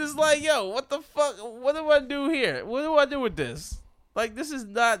gun. It's like, yo, what the fuck? What do I do here? What do I do with this? Like, this is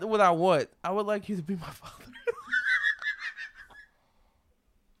not what I want. I would like you to be my father.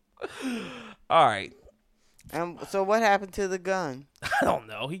 All right. And so what happened to the gun? I don't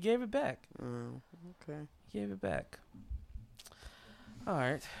know. He gave it back. Oh, okay. He gave it back. All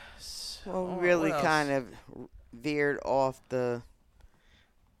right. Well, What we really else? kind of veered off the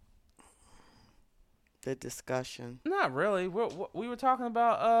discussion. Not really. We were talking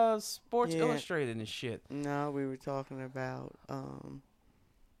about Sports Yeah. Illustrated and shit. No, we were talking about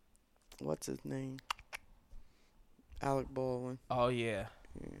what's his name? Alec Baldwin. Oh yeah.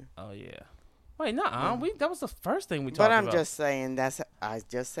 Yeah. Oh yeah. Wait, nah. That was the first thing we talked But I'm about. just saying I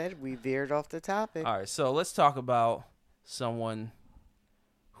just said we veered off the topic. All right. So let's talk about someone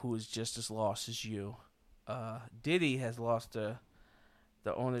who is just as lost as you. Diddy has lost the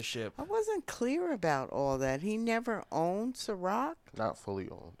ownership. I wasn't clear about all that. He never owned Ciroc. Not fully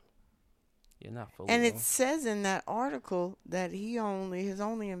owned. You're not fully. And it owned. says in that article that his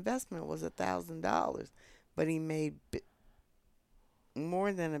only investment was $1,000, but he made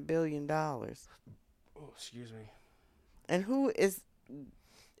more than $1 billion. Oh, excuse me. And who is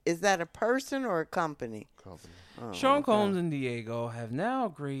that a person or a company? Company. Oh, Sean okay. Combs and Diego have now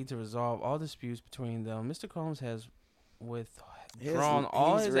agreed to resolve all disputes between them. Mr. Combs has withdrawn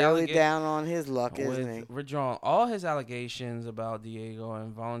all he's his really allegations. down on his luck, isn't he? Withdrawn all his allegations about Diego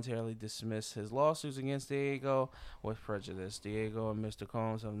and voluntarily dismissed his lawsuits against Diego with prejudice. Diego and Mr.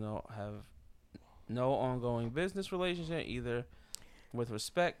 Combs have no ongoing business relationship either with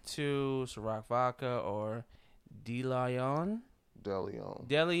respect to Ciroc Vodka or De Leon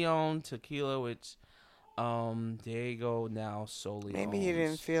Tequila, which Diego now solely Maybe owns. he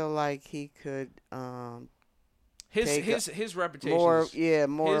didn't feel like he could take his reputation more is,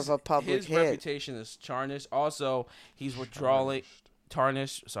 more his, of a public his hit. reputation is tarnished. Also, he's withdrawing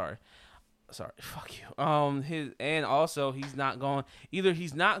tarnished. Sorry, fuck you. He's not going. Either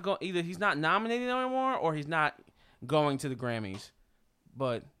he's not nominated anymore, or he's not going to the Grammys.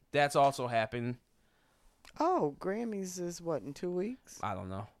 But that's also happened. Oh, Grammys is what, in 2 weeks? I don't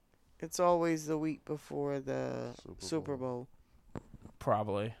know. It's always the week before the Super Bowl.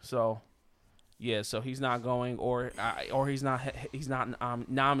 Probably. So, yeah. So he's not going, or he's not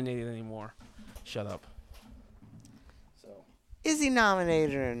nominated anymore. Shut up. So Is he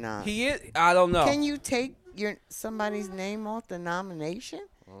nominated or not? he is. I don't know. Can you take somebody's name off the nomination?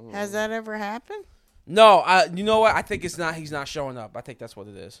 Has that ever happened? No. You know what? I think it's not. He's not showing up. I think that's what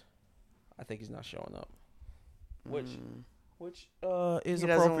it is. I think he's not showing up. Which is He doesn't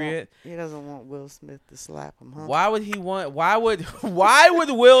appropriate. he doesn't want Will Smith to slap him, huh? Why would he want? Why would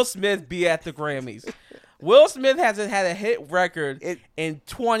Will Smith be at the Grammys? Will Smith hasn't had a hit record in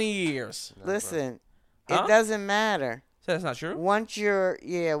 20 years. Listen, Huh? it doesn't matter. So that's not true. Once you're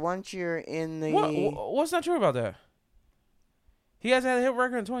in the What's not true about that? He hasn't had a hit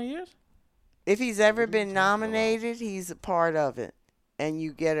record in 20 years. if he's ever been nominated, he's a part of it, and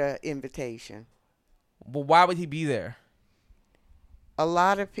you get an invitation. But why would he be there? A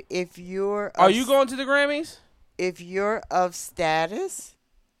lot of if you're Are you going to the Grammys? if you're of status,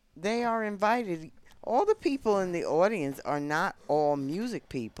 they are invited. All the people in the audience are not all music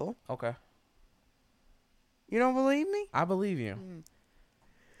people. Okay, You don't believe me? I believe you.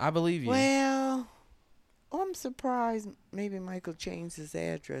 I believe you. Well, I'm surprised maybe Michael changed his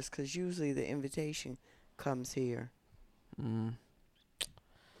address because usually the invitation comes here.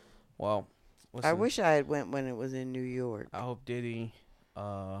 Well, I wish I had went when it was in New York. I hope Diddy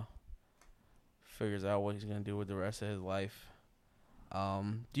figures out what he's gonna do with the rest of his life.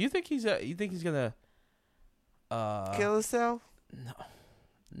 Do you think he's gonna Kill himself?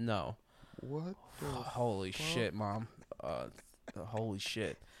 No. What? Holy shit, Mom. Holy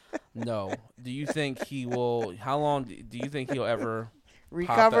shit. No. Do you think he will? How long do you think he'll ever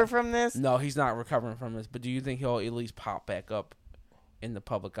Recover from this? No, he's not recovering from this. But do you think he'll at least pop back up in the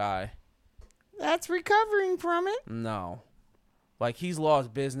public eye? That's recovering from it. No. Like, he's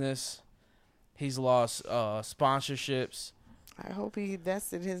lost business. He's lost sponsorships. I hope he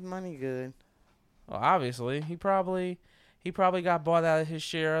invested his money good. Well, obviously, he probably got bought out of his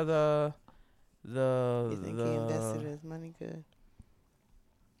share of the. You think he invested his money good?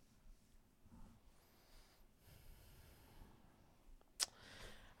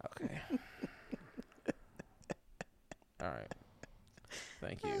 Okay. All right.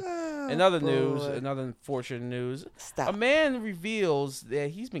 Thank you. Oh, Another news, boy. another unfortunate news. Stop. A man reveals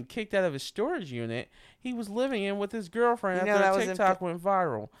that he's been kicked out of his storage unit he was living in with his girlfriend You know, after that a was in TikTok went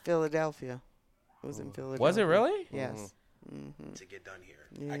viral. Philadelphia. It was in Philadelphia. Was it really? Yes. To get done here.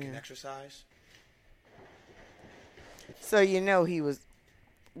 Yeah. I can exercise. So you know he was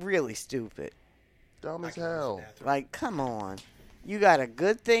really stupid. Dumb I as can use the hell. bathroom. Like, come on. You got a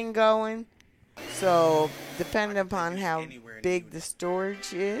good thing going. So, depending upon how big the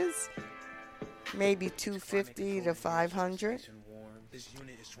storage is, maybe 250 to 500. This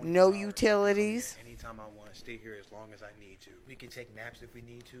unit is No 24 hours. utilities. Anytime I want to stay here as long as I need to. We can take naps if we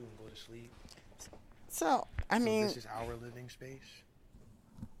need to and go to sleep. So, I mean, this is our living space.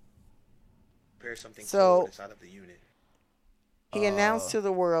 Prepare something So- cold inside of the unit. he announced to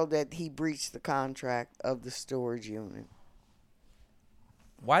the world that he breached the contract of the storage unit.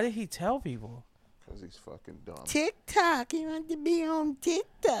 Why did he tell people? Because he's fucking dumb. TikTok. He wanted to be on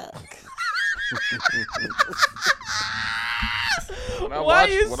TikTok. When I Why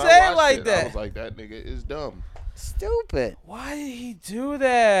watched- you when say I it watched like I that? was like, that nigga is dumb. Stupid. Why did he do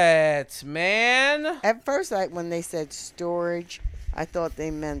that, man? At first, when they said storage, I thought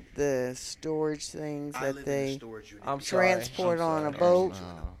they meant the storage things I that live in a they storage unit. I'm transport sorry. on I'm a sorry. boat.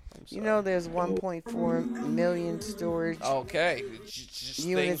 Nah. You know, there's 1.4 million storage Okay. Just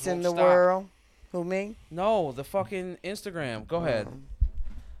units things in won't the stop. world. Who, me? No, the fucking Instagram. Go ahead.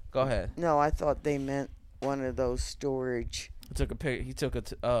 Go ahead. No, I thought they meant one of those storage. He took a page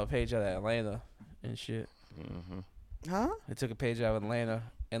out of Atlanta and shit. Huh? He took a page out of Atlanta.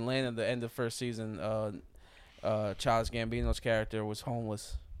 Atlanta, the end of first season, Childish Gambino's character was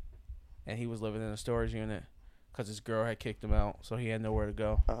homeless, and he was living in a storage unit because his girl had kicked him out, so he had nowhere to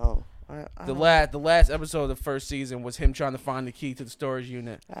go. Oh. The last episode of the first season was him trying to find the key to the storage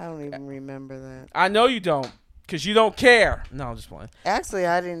unit. I don't even remember that. I know you don't, because you don't care. No, I'm just playing. Actually,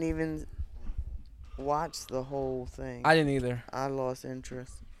 I didn't even watch the whole thing. I didn't either. I lost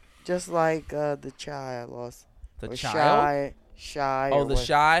interest. Just like the Chai, I lost. The or child? Shy. Oh, or the what-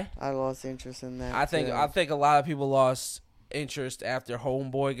 Shy? I lost interest in that. I think too. a lot of people lost interest after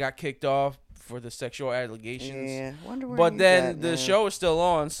Homeboy got kicked off for the sexual allegations. Yeah, wonder where But he's then at the now. show is still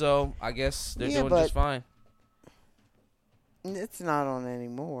on, so I guess they're Yeah, doing but- just fine. It's not on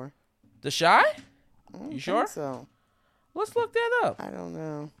anymore. The Shy? I don't You think sure? So Let's look that up. I don't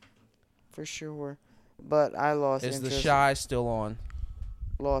know for sure, but I lost Is the interest. Shy still on?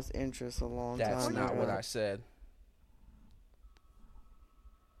 Lost interest a long That's time not ago. what I said.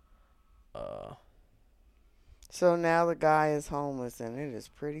 So now the guy is homeless, and it is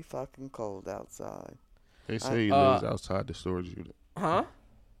pretty fucking cold outside. They say he lives outside the storage unit. Huh?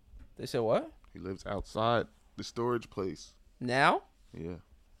 They said what? He lives outside the storage place. Now? Yeah.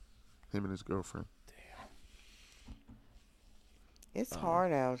 Him and his girlfriend. It's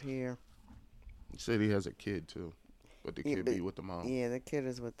hard out here. He said he has a kid too, but the Yeah, kid but- be with the mom. Yeah, the kid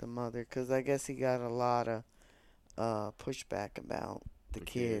is with the mother, because I guess he got a lot of pushback about the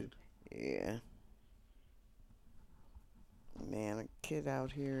kid. Yeah. Man, a kid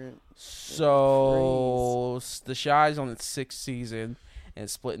out here. So the Shy's on its 6th season and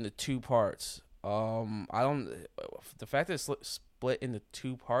split into 2 parts. The fact that it's split into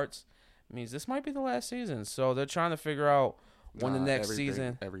 2 parts means this might be the last season. So they're trying to figure out when the next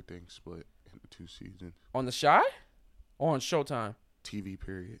season Everything split into 2 seasons. on the Shy or on Showtime. TV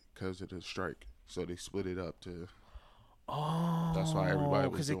period because of the strike, so they split it up to. Oh, That's why everybody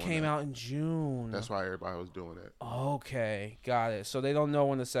was because it doing came that. out in June. That's why everybody was doing it. Okay, got it. So they don't know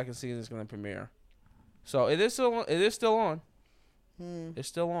when the 2nd season is going to premiere. So it is still on. It's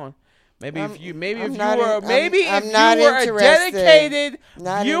still on. Maybe I'm- if you maybe I'm if not you were in- maybe I'm if not you were a interested. dedicated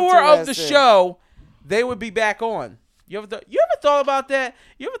Not viewer of the interested. show, they would be back on. You ever thought about that?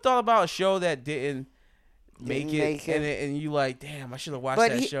 You ever thought about a show that didn't make Didn't it, make it. and you like, damn, I should have watched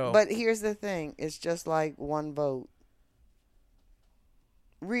But that show. but here's the thing: it's just like one vote.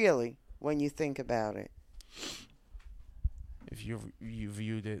 Really, when you think about it. If you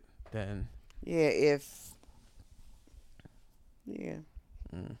viewed it, then Yeah.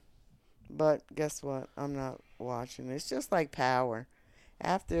 Mm. But guess what? I'm not watching. It's just like Power.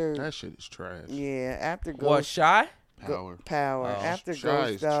 After That shit is trash. after Ghost what, Shy? Power. Power. Oh. After Shy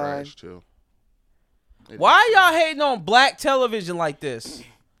Ghost is died. trash too. It Why is y'all hating on black television like this?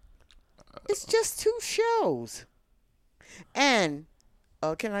 It's just 2 shows. And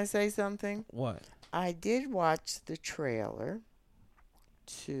can I say something? What? I did watch the trailer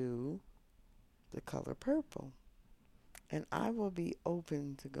to The Color Purple. And I will be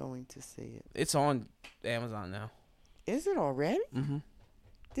open to going to see it. It's on Amazon now. Is it already? Mm-hmm.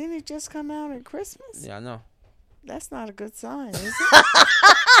 Didn't it just come out at Christmas? Yeah, I know. That's not a good sign, is it?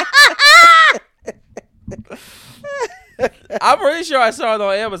 I'm pretty sure I saw it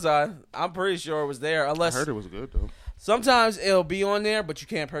on Amazon. I'm pretty sure it was there. I Unless heard it was good though. sometimes it'll be on there, but you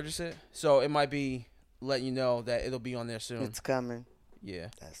can't purchase it. So it might be letting you know that it'll be on there soon. It's coming. Yeah.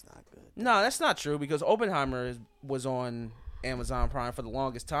 That's not good. No, that's not true because Oppenheimer was on Amazon Prime for the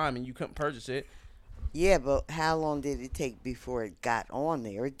longest time and you couldn't purchase it. Yeah, but how long did it take before it got on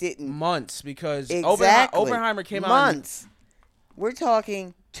there? It didn't. Months because Exactly. Oppenheimer came out. Months. We're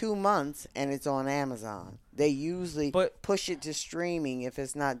talking 2 months, and it's on Amazon. They usually push it to streaming if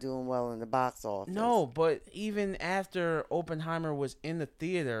it's not doing well in the box office. No, but even after Oppenheimer was in the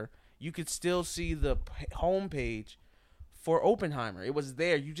theater, you could still see the homepage for Oppenheimer. It was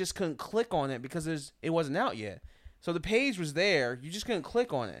there. You just couldn't click on it because it wasn't out yet. So the page was there. You just couldn't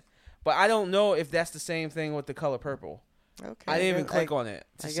click on it. But I don't know if that's the same thing with The Color Purple. Okay. I didn't even click on it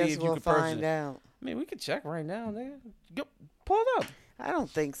to I see guess if you we'll could purchase find it. out. I mean, we could check right now. Go, pull it up. I don't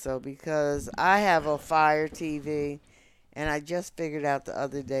think so because I have a Fire TV, and I just figured out the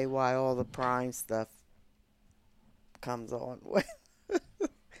other day why all the Prime stuff comes on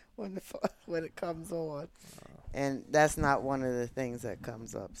when it comes on, and that's not one of the things that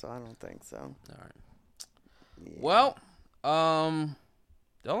comes up. So I don't think so. All right. Yeah. Well,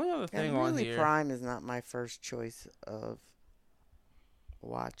 the only other thing and on really, here. Prime is not my first choice of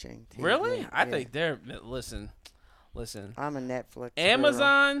watching TV. Really? I Yeah. think they're listen. I'm a Netflix.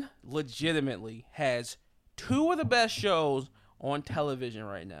 Amazon legitimately has 2 of the best shows on television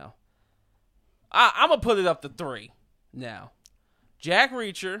right now. I'm gonna put it up to 3 now. Jack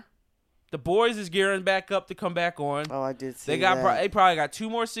Reacher, The Boys is gearing back up to come back on. Oh, I did see They got that. they probably got 2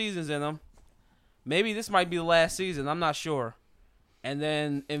 more seasons in them. Maybe this might be the last season. I'm not sure. And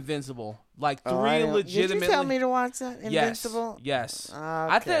then Invincible, like 3 legitimately. Did you tell me to watch that? Invincible. Yes. Okay.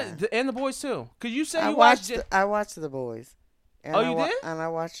 I think and The Boys too. Cause you said I you watched. watched. I watched The Boys. And Oh, you did? And I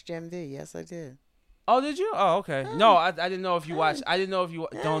watched Gen V. Yes, I did. Oh, did you? Oh, okay. No, I didn't know if you watched. I didn't know if you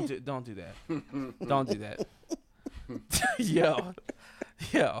don't do that. Don't do that. yo,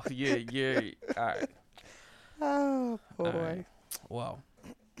 you're all right. Oh boy. All right. Well,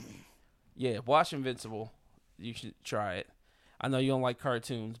 yeah, watch Invincible. You should try it. I know you don't like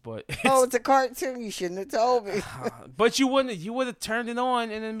cartoons, but Oh, it's a cartoon. You shouldn't have told me. but you wouldn't. You would have turned it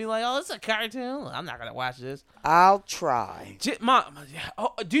on and then be like, "Oh, it's a cartoon. I'm not gonna watch this." I'll try. Mom,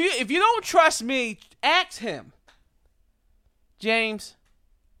 do you? If you don't trust me, ask him. James,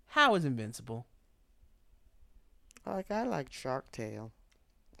 how is Invincible? I like Shark Tale.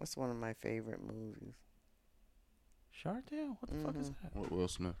 That's one of my favorite movies. Shark Tale? What the fuck is that? With Will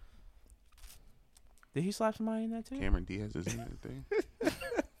Smith. Did he slap somebody in that too? Cameron Diaz is in that thing.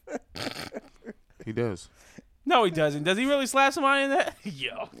 He does. No, he doesn't. Does he really slap somebody in that?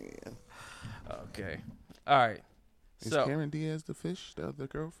 Yo. Yeah. Okay. All right. Is So Cameron Diaz the fish? The other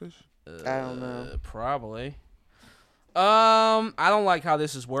girl fish? I don't know. Probably. I don't like how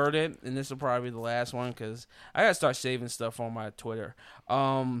this is worded, and this will probably be the last one because I gotta start saving stuff on my Twitter.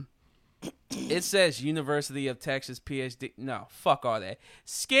 It says University of Texas PhD. No, fuck all that.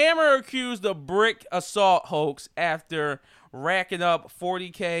 Scammer accused of brick assault hoax after racking up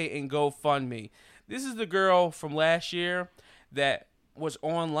 $40K in GoFundMe. This is the girl from last year that was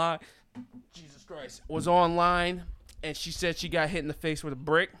online. Jesus Christ. Was online, and she said she got hit in the face with a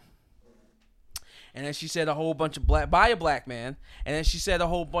brick. And then she said a whole bunch of by a black man. And then she said a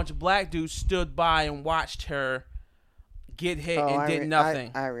whole bunch of black dudes stood by and watched her get hit and did nothing.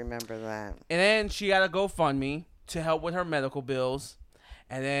 I remember that. And then she got a GoFundMe to help with her medical bills.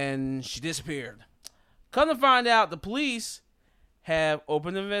 And then she disappeared. Come to find out, the police have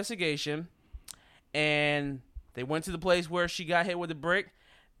opened an investigation. And they went to the place where she got hit with a brick.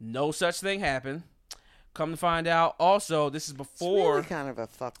 No such thing happened. Come to find out, also this is It's before really kind of a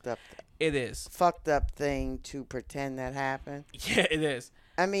fucked up thing to pretend that happened. Yeah, it is.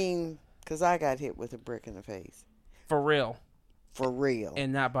 I mean, because I got hit with a brick in the face. For real. For real.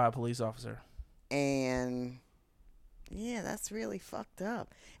 And not by a police officer. And yeah, that's really fucked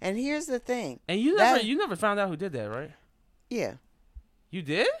up. And here's the thing. And you never found out who did that, right? Yeah. You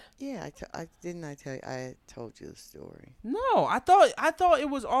did? Yeah, I tell you, I told you the story. No, I thought it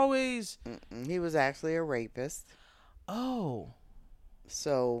was always. He was actually a rapist. Oh.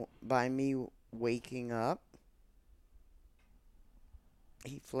 So by me waking up,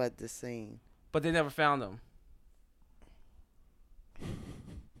 he fled the scene. But they never found him.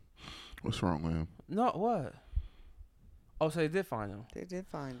 What's wrong with him? No, what? Oh, so they did find him. They did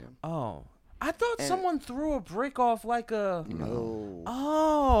find him. Oh, I thought And- someone threw a brick off like a. No.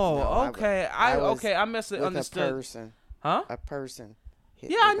 Oh, No, okay. I was I misunderstood. A person. Huh? A person.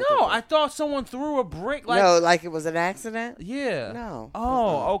 hit Yeah, me I with a know. brick. I thought someone threw a brick like. No, like it was an accident? Yeah. No.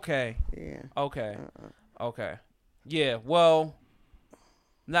 Oh, okay. Yeah. Okay. Okay. Yeah. Well.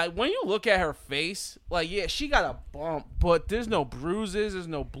 Now, when you look at her face, like, yeah, she got a bump, but there's no bruises, there's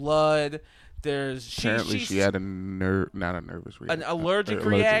no blood. Apparently, she had an allergic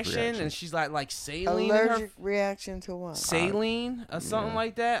reaction, and she's like saline. Allergic reaction to what? Saline or something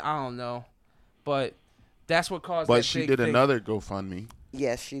like that. I don't know, but that's what caused. But that she big did thing. another GoFundMe.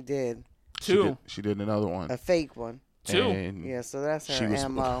 Yes, she did. She did another one. A fake one. And Yeah, so that's her she was,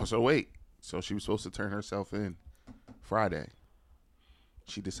 MO. So wait, so she was supposed to turn herself in Friday.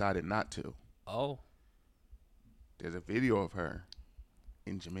 She decided not to. Oh. There's a video of her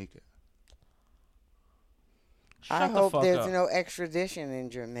in Jamaica. I hope there's no extradition in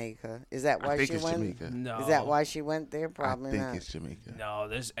Jamaica. Is that why she went? Jamaica. No. Is that why she went there? Probably I think not. it's Jamaica. No,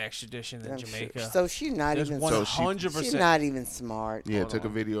 there's extradition in I'm Jamaica. sure. So she's not There's even 100%. She's not even smart. Yeah, took a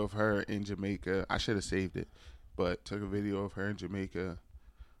video of her in Jamaica. I should have saved it, but took a video of her in Jamaica.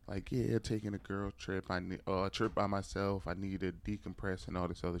 Like, yeah, taking a girl trip. A trip by myself. I need to decompress and all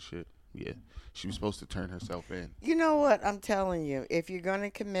this other shit. Yeah, she was supposed to turn herself in. You know what? I'm telling you, if you're going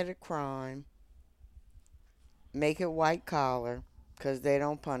to commit a crime, make it white collar, because they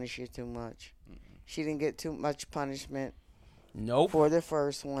don't punish you too much. She didn't get too much punishment. Nope. For the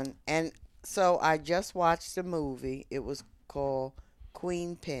first one. And so I just watched a movie. It was called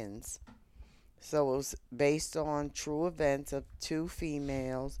Queen Pins. So it was based on true events of two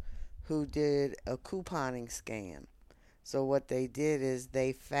females who did a couponing scam. So what they did is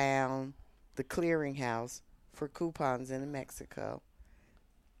they found the clearinghouse for coupons in Mexico,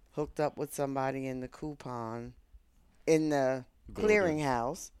 hooked up with somebody in the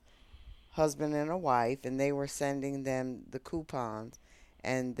clearinghouse, husband and a wife, and they were sending them the coupons,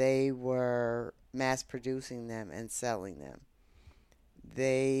 and they were mass producing them and selling them.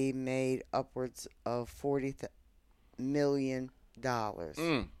 They made upwards of $40 million.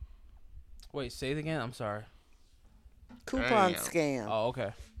 Wait, say it again. I'm sorry. Coupon scam. Oh,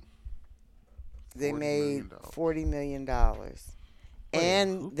 okay. They made $40 million. Wait,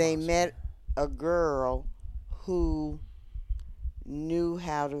 And they met a girl who knew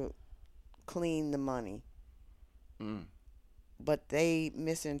how to clean the money. But they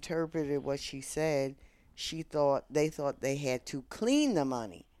misinterpreted what she said. They thought they had to clean the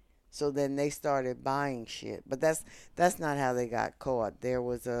money. So then they started buying shit. But that's not how they got caught. There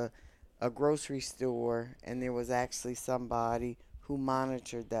was a grocery store, and there was actually somebody who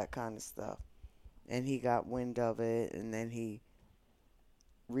monitored that kind of stuff. And he got wind of it, and then he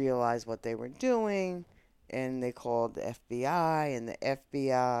realized what they were doing, and they called the FBI, and the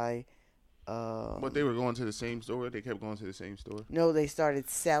FBI... But they were going to the same store? They kept going to the same store? No, they started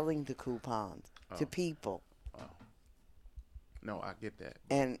selling the coupons to people. Oh. No, I get that.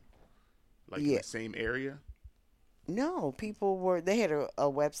 And in the same area? No, they had a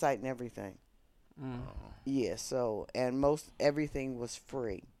website and everything. Yeah, so, and everything was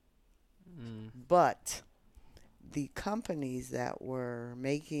free. But the companies that were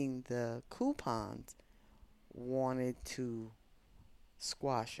making the coupons wanted to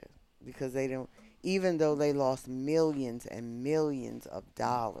squash it because they don't, even though they lost millions and millions of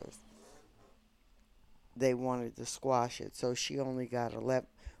dollars, they wanted to squash it. So she only got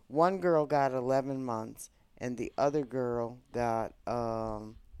one girl got 11 months, and the other girl got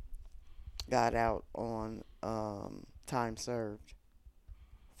out on time served.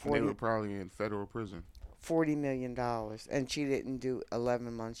 And they were probably in federal prison. $40 million, and she didn't do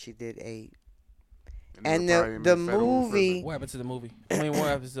 11 months. She did 8. And the movie. What happened to the movie? I mean, what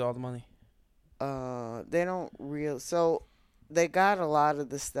happens to all the money? They don't so they got a lot of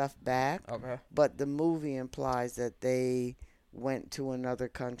the stuff back. Okay. But the movie implies that they went to another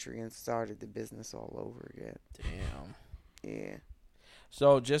country and started the business all over again. Damn. Yeah.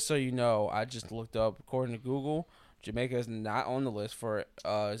 So just so you know, I just looked up. According to Google, Jamaica is not on the list for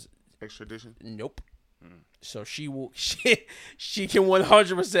Extradition? Nope. So she will. She can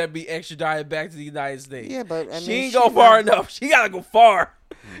 100% be extradited back to the United States. Yeah, but I mean, she ain't go far enough. She gotta go far.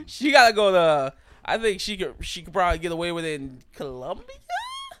 She gotta go to. I think she could probably get away with it in Colombia.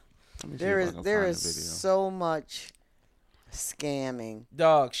 There is so much scamming.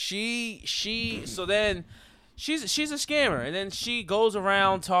 Dog, so then she's a scammer, and then she goes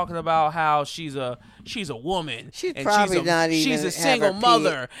around talking about how she's a woman. She's and probably not even she's a have single her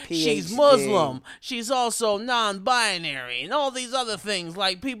mother. PhD. She's Muslim. She's also non-binary and all these other things.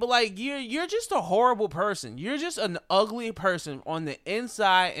 Like, people like you're just a horrible person. You're just an ugly person on the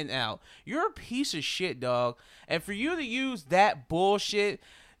inside and out. You're a piece of shit, dog. And for you to use that bullshit,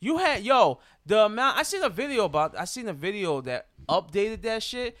 you had the amount. I seen a video that updated that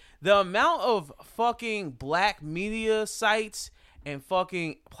shit. The amount of fucking black media sites and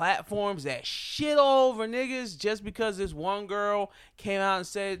fucking platforms that shit all over niggas just because this one girl came out and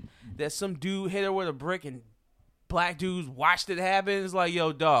said that some dude hit her with a brick and black dudes watched it happen. It's like,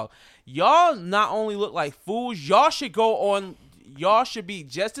 yo, dog, y'all not only look like fools, y'all should be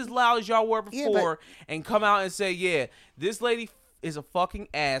just as loud as y'all were before and come out and say, yeah, this lady is a fucking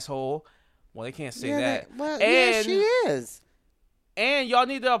asshole. Well, they can't say that. Yeah, she is. And y'all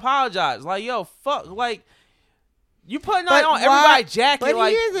need to apologize. Like, yo, fuck. Like, you putting on everybody's jacket. But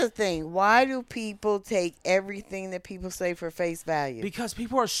like, here's the thing. Why do people take everything that people say for face value? Because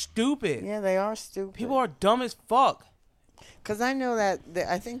people are stupid. Yeah, they are stupid. People are dumb as fuck. Because I know that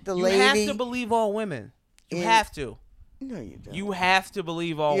I think the you lady... You have to believe all women. You have to. No, you don't. You have to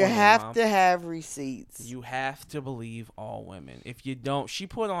believe all women. You have Mom. to have receipts. You have to believe all women. If you don't, she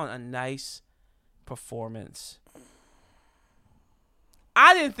put on a nice performance.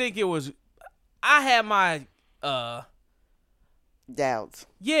 I didn't think it was. I had my doubts.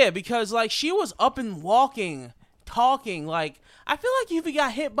 Yeah, because like she was up and walking, talking. Like, I feel like if you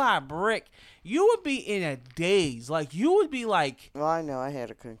got hit by a brick, you would be in a daze. Like, you would be like. Well, I know I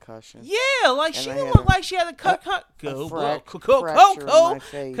had a concussion. Yeah, like she didn't look like she had a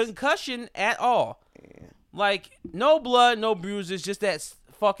concussion at all. Yeah. Like, no blood, no bruises, just that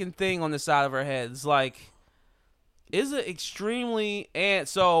fucking thing on the side of her head. It's like, is it extremely. And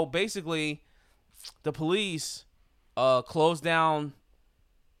so basically, the police closed down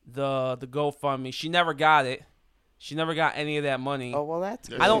the GoFundMe. She never got it. She never got any of that money. Oh, well, that's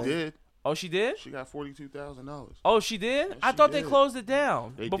good. She did. Oh, she did? She got $42,000. Oh, she did? Yeah, I thought they closed it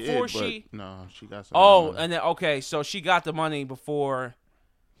down they before did, she. No, she got some. Oh, and then okay, so she got the money before.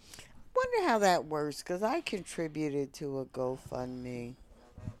 Wonder how that works, because I contributed to a GoFundMe,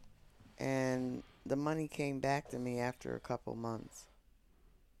 and the money came back to me after a couple months.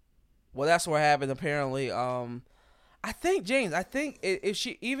 Well, that's what happened apparently. I think James. I think if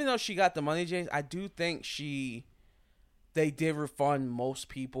she, even though she got the money, James, I do think they did refund most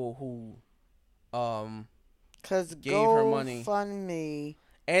people who, because gave her money. GoFundMe.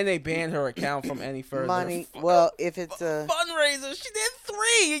 And they banned her account from any further money. Well, if it's a fundraiser, she did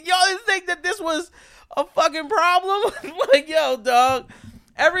 3. And y'all didn't think that this was a fucking problem? Like, yo, dog.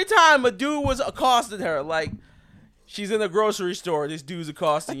 Every time a dude was accosting her, like, she's in a grocery store, this dude's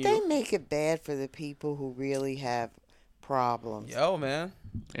accosting you. But they make it bad for the people who really have problems. Yo, man.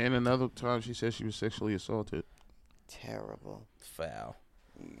 And another time she said she was sexually assaulted. Terrible. Foul.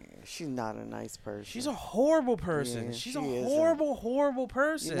 Yeah, she's not a nice person. She's a horrible person. Yeah, she's she a isn't. horrible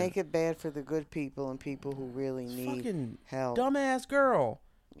person. You make it bad for the good people and people who really need fucking help. Dumbass girl.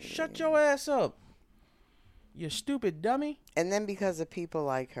 Yeah. Shut your ass up. You stupid dummy. And then because of people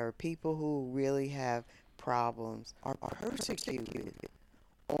like her, people who really have problems are persecuted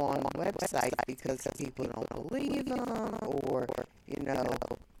on websites because people don't believe them, or, you know,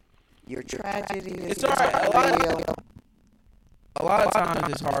 your tragedy is It's all right. real. A lot of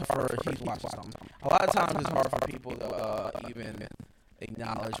times it's hard for he's watching something. A lot of times it's hard for people to even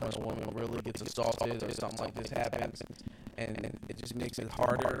acknowledge when a woman really gets assaulted or something like this happens, and it just makes it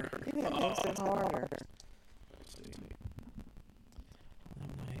harder. Yeah, it makes it harder. Let's see.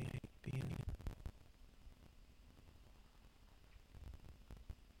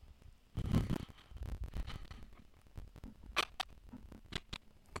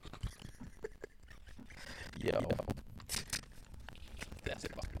 Yo. That's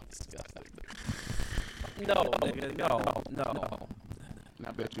fucking disgusting. No, nigga, no. And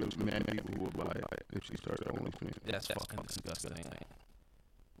I bet you many people would buy it if she started OnlyFans. That's fucking disgusting.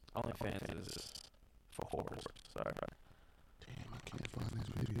 OnlyFans is for whores. Sorry. Damn, I can't find this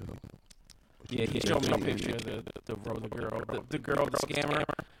video. Yeah, he showed me a picture of the girl, the girl, the scammer.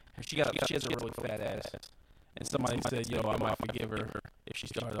 She has a really fat ass. And somebody said, yo, I might forgive her if she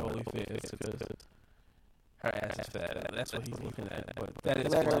started OnlyFans because her ass is fat. That's what he's looking at. But that is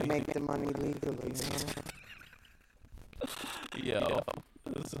Let her funny. make the money legally. Huh? Yo,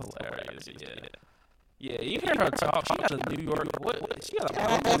 this is hilarious. Yeah. Yeah, you hear her talk. She got a New York. She got a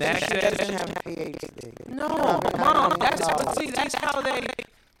Brooklyn She accent. doesn't have a PhD. No, Probably not Mom. enough That's knowledge. that's how they.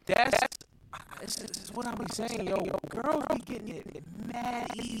 This is what I be saying, yo. Girls be getting it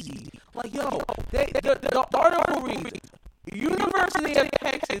mad easy. Like, yo, the article reads, University of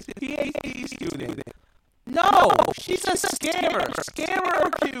Texas PhD student. No, she's a scammer. Scammer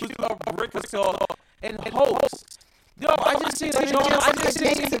accused of brick assault and hoax. Yo, I just seen But a joke. I just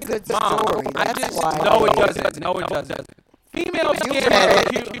it seen makes a good Mom, story. I That's just why. no, it doesn't. No, it doesn't. Female You scammer read it.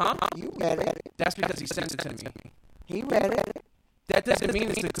 accused. Huh? You read it. That's because he sent it to me. He read it. That doesn't mean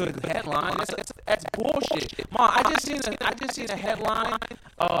it's a good headline. That's bullshit. Mom, I just seen a headline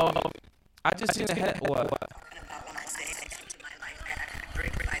of what?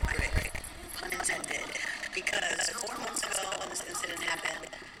 Because 4 months ago when this incident happened,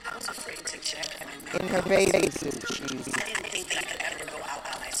 I was afraid to check my In her bathing suit, she's. I didn't think that I could ever go out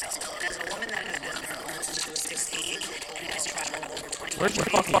by myself. And as a woman that has been on her own since she was 16 and has traveled over 20 Where's your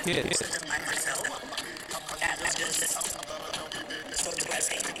fucking kids? by herself, that was just so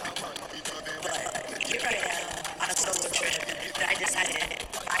depressing. But here I am on a solo trip that I decided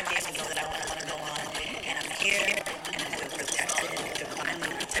 5 days ago that I want to go on. And I'm here and I feel protected, divinely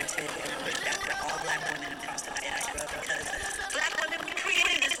protected, and I'm looked after all black women across the diaspora because black women, we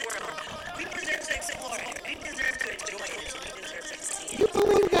created this world. We deserve to explore it. We deserve to enjoy it. We deserve to see it. You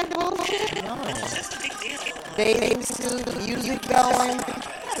believe that bullshit? It's just a big deal. Bathing suit, music going.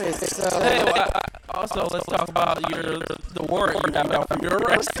 That is so. Hey, also, let's talk about the warrant you have out for your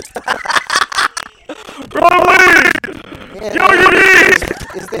arrest. Yeah.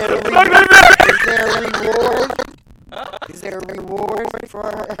 Is there a reward? Is there a reward for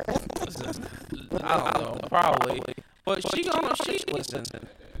her? I don't know, probably. But she listen.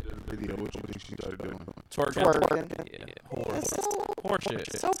 Video, what you think she started doing? Twerking. Twerking. Yeah, whore. It's Whore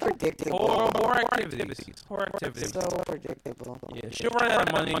shit. so predictable. Whore activities. Whore activities. So predictable. Yeah, she'll run out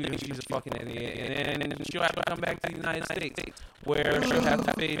of money because she's a fucking idiot, and then she'll have to come back to the United States, where she'll have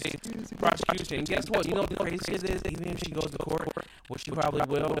to face prosecution. And guess what? You know what the craziest is? Even if she goes to court, which she probably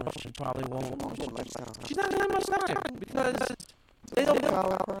will, she probably won't. She's not gonna have much time because they don't.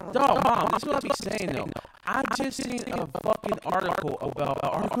 No, Mom, that's what I be saying though. I just seen a fucking article about an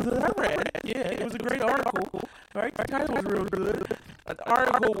article that I read. Yeah, it was a great article. Right? The title was real good. An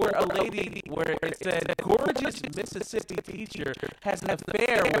article where it said gorgeous Mississippi teacher has an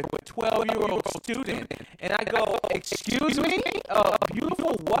affair with 12-year-old student, and I go, excuse me,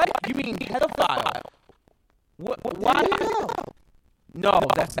 beautiful what? You mean pedophile? What? Why? No,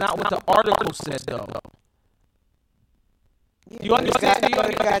 that's not what the article said though. You understand? But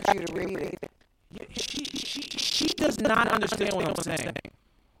it got you to read it. She does not understand what I'm saying.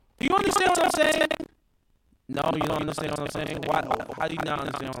 Do you understand what I'm saying? No, you don't understand what I'm saying. Why? How do you not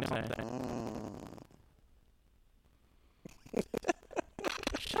understand what I'm saying?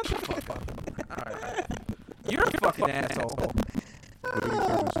 Shut the fuck up. All right. You're a fucking asshole.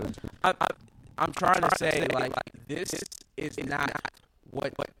 I'm trying to say, like, this is not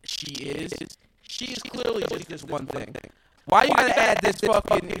what she is. She is clearly just this one thing. Why you gotta add this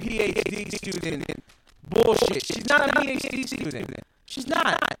fucking PhD student bullshit? She's not a PhD student. She's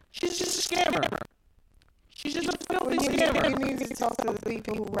not. She's just a scammer. She's just a filthy scammer. You need to talk to the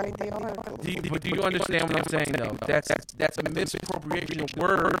people who write the article. But do you understand what I'm saying, though? That's a misappropriation of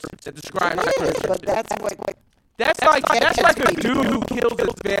words that describes It her. is, but that's what. That's like a dude who kills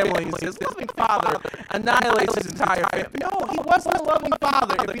his family and his loving father annihilates his entire family. No, he wasn't a loving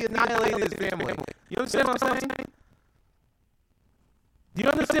father if he annihilated his family. You understand what I'm saying? Do you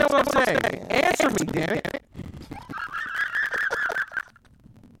understand what I'm saying? Answer me, damn it.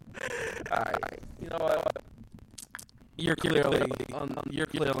 Alright, you know what? You're clearly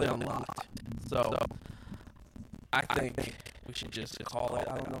unlocked. So I think we should just call it.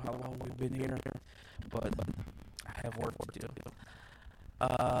 I don't know how long we've been here, but I have work to do.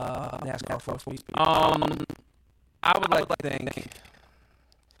 NASCAR folks. I would like to thank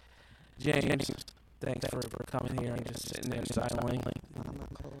James. Thanks for coming here and just sitting there silently. Mama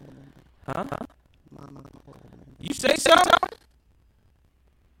Coleman. Huh? Mama Coleman. You say something?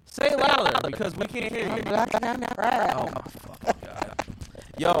 Say it louder because we can't hear you. Black and proud. Oh my fucking god.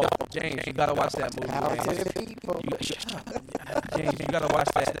 Yo, James, you gotta watch that movie. Out to James. the people. Shut up. James, you gotta watch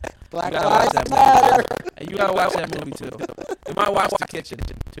that. Black You gotta watch Lives that Matter. movie. And you gotta watch that movie too. You might watch The Kitchen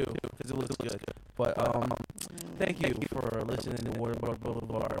too. because it looks good. But thank you for listening to Waterbuck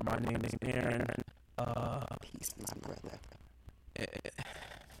Boulevard. My name is Aaron. Peace, my brother.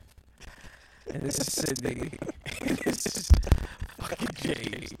 And this is Sydney. And this is fucking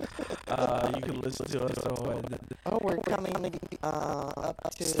James. You can listen to us on. Oh, we're coming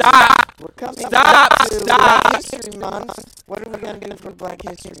up to. Stop! We're coming Stop! up to Stop! Black History Month. What are we gonna do for Black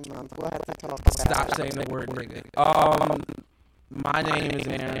History Month? We'll have to talk about. Stop saying the word nigga. My name is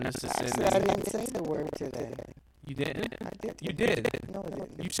Aaron. This is Actually, I Sydney. didn't say the word today. You didn't? I did. You did. No, I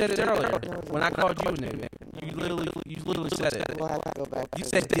didn't. You said it earlier when I called you a nigga. You literally said it. We'll have to go back. You to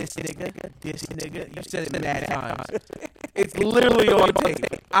said it. this nigga. You said it mad times. It's literally on tape.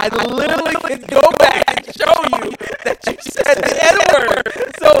 I literally can go back and show you that you said the N-word.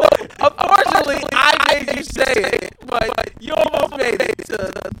 So, unfortunately, I made you say it, but you almost made it to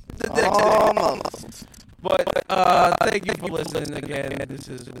the next day. Almost. But thank you for listening again. This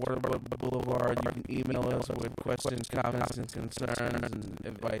is Waterbuck Boulevard. You can email us with questions, comments, and concerns, and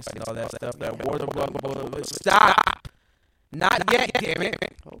advice, and all that stuff at Waterbuck Boulevard. Stop! Not yet, damn it.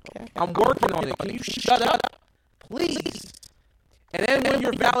 Okay. I'm working on it. Can you shut up? Please. And then when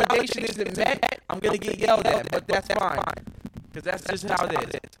your validation isn't met, I'm going to get yelled at, but that's fine. Because that's just how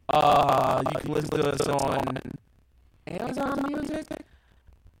it is. You can listen to us on Amazon Music,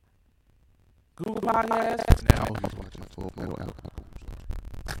 Google Podcasts. Now he's watching Full Metal Alchemist.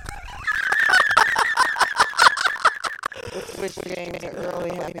 Let's wish James an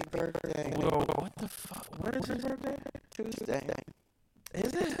early happy birthday. Whoa, what the fuck? Where is his birthday? Tuesday.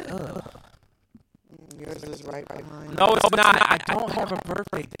 Is it? Ugh. Yours is right behind. No, it's not. I don't have a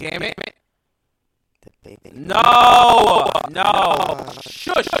birthday, damn it. The baby. No.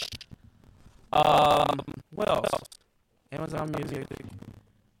 Shush. What else? Amazon Music,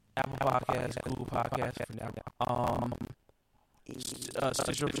 Apple Podcasts, Google Podcasts for now.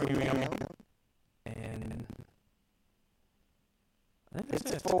 Stitcher Premium, and I think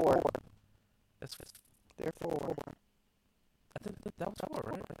that's It's it. 4. That's They're 4. I think that was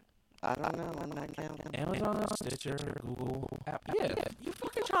 4, right? I don't know. I'm not counting. Amazon, Stitcher, Google, Apple. Yeah, you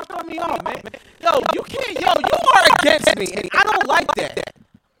fucking trying to cut me off, man. Yo, you can't. Yo, you are against me, and I don't like that.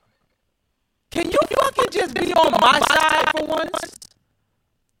 Can you fucking just be on my side for once?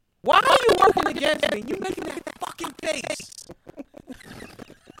 Why are you working against me? You making that fucking face.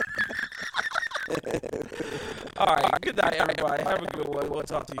 All right, good night, everybody. Have a good one. We'll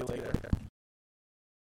talk to you later.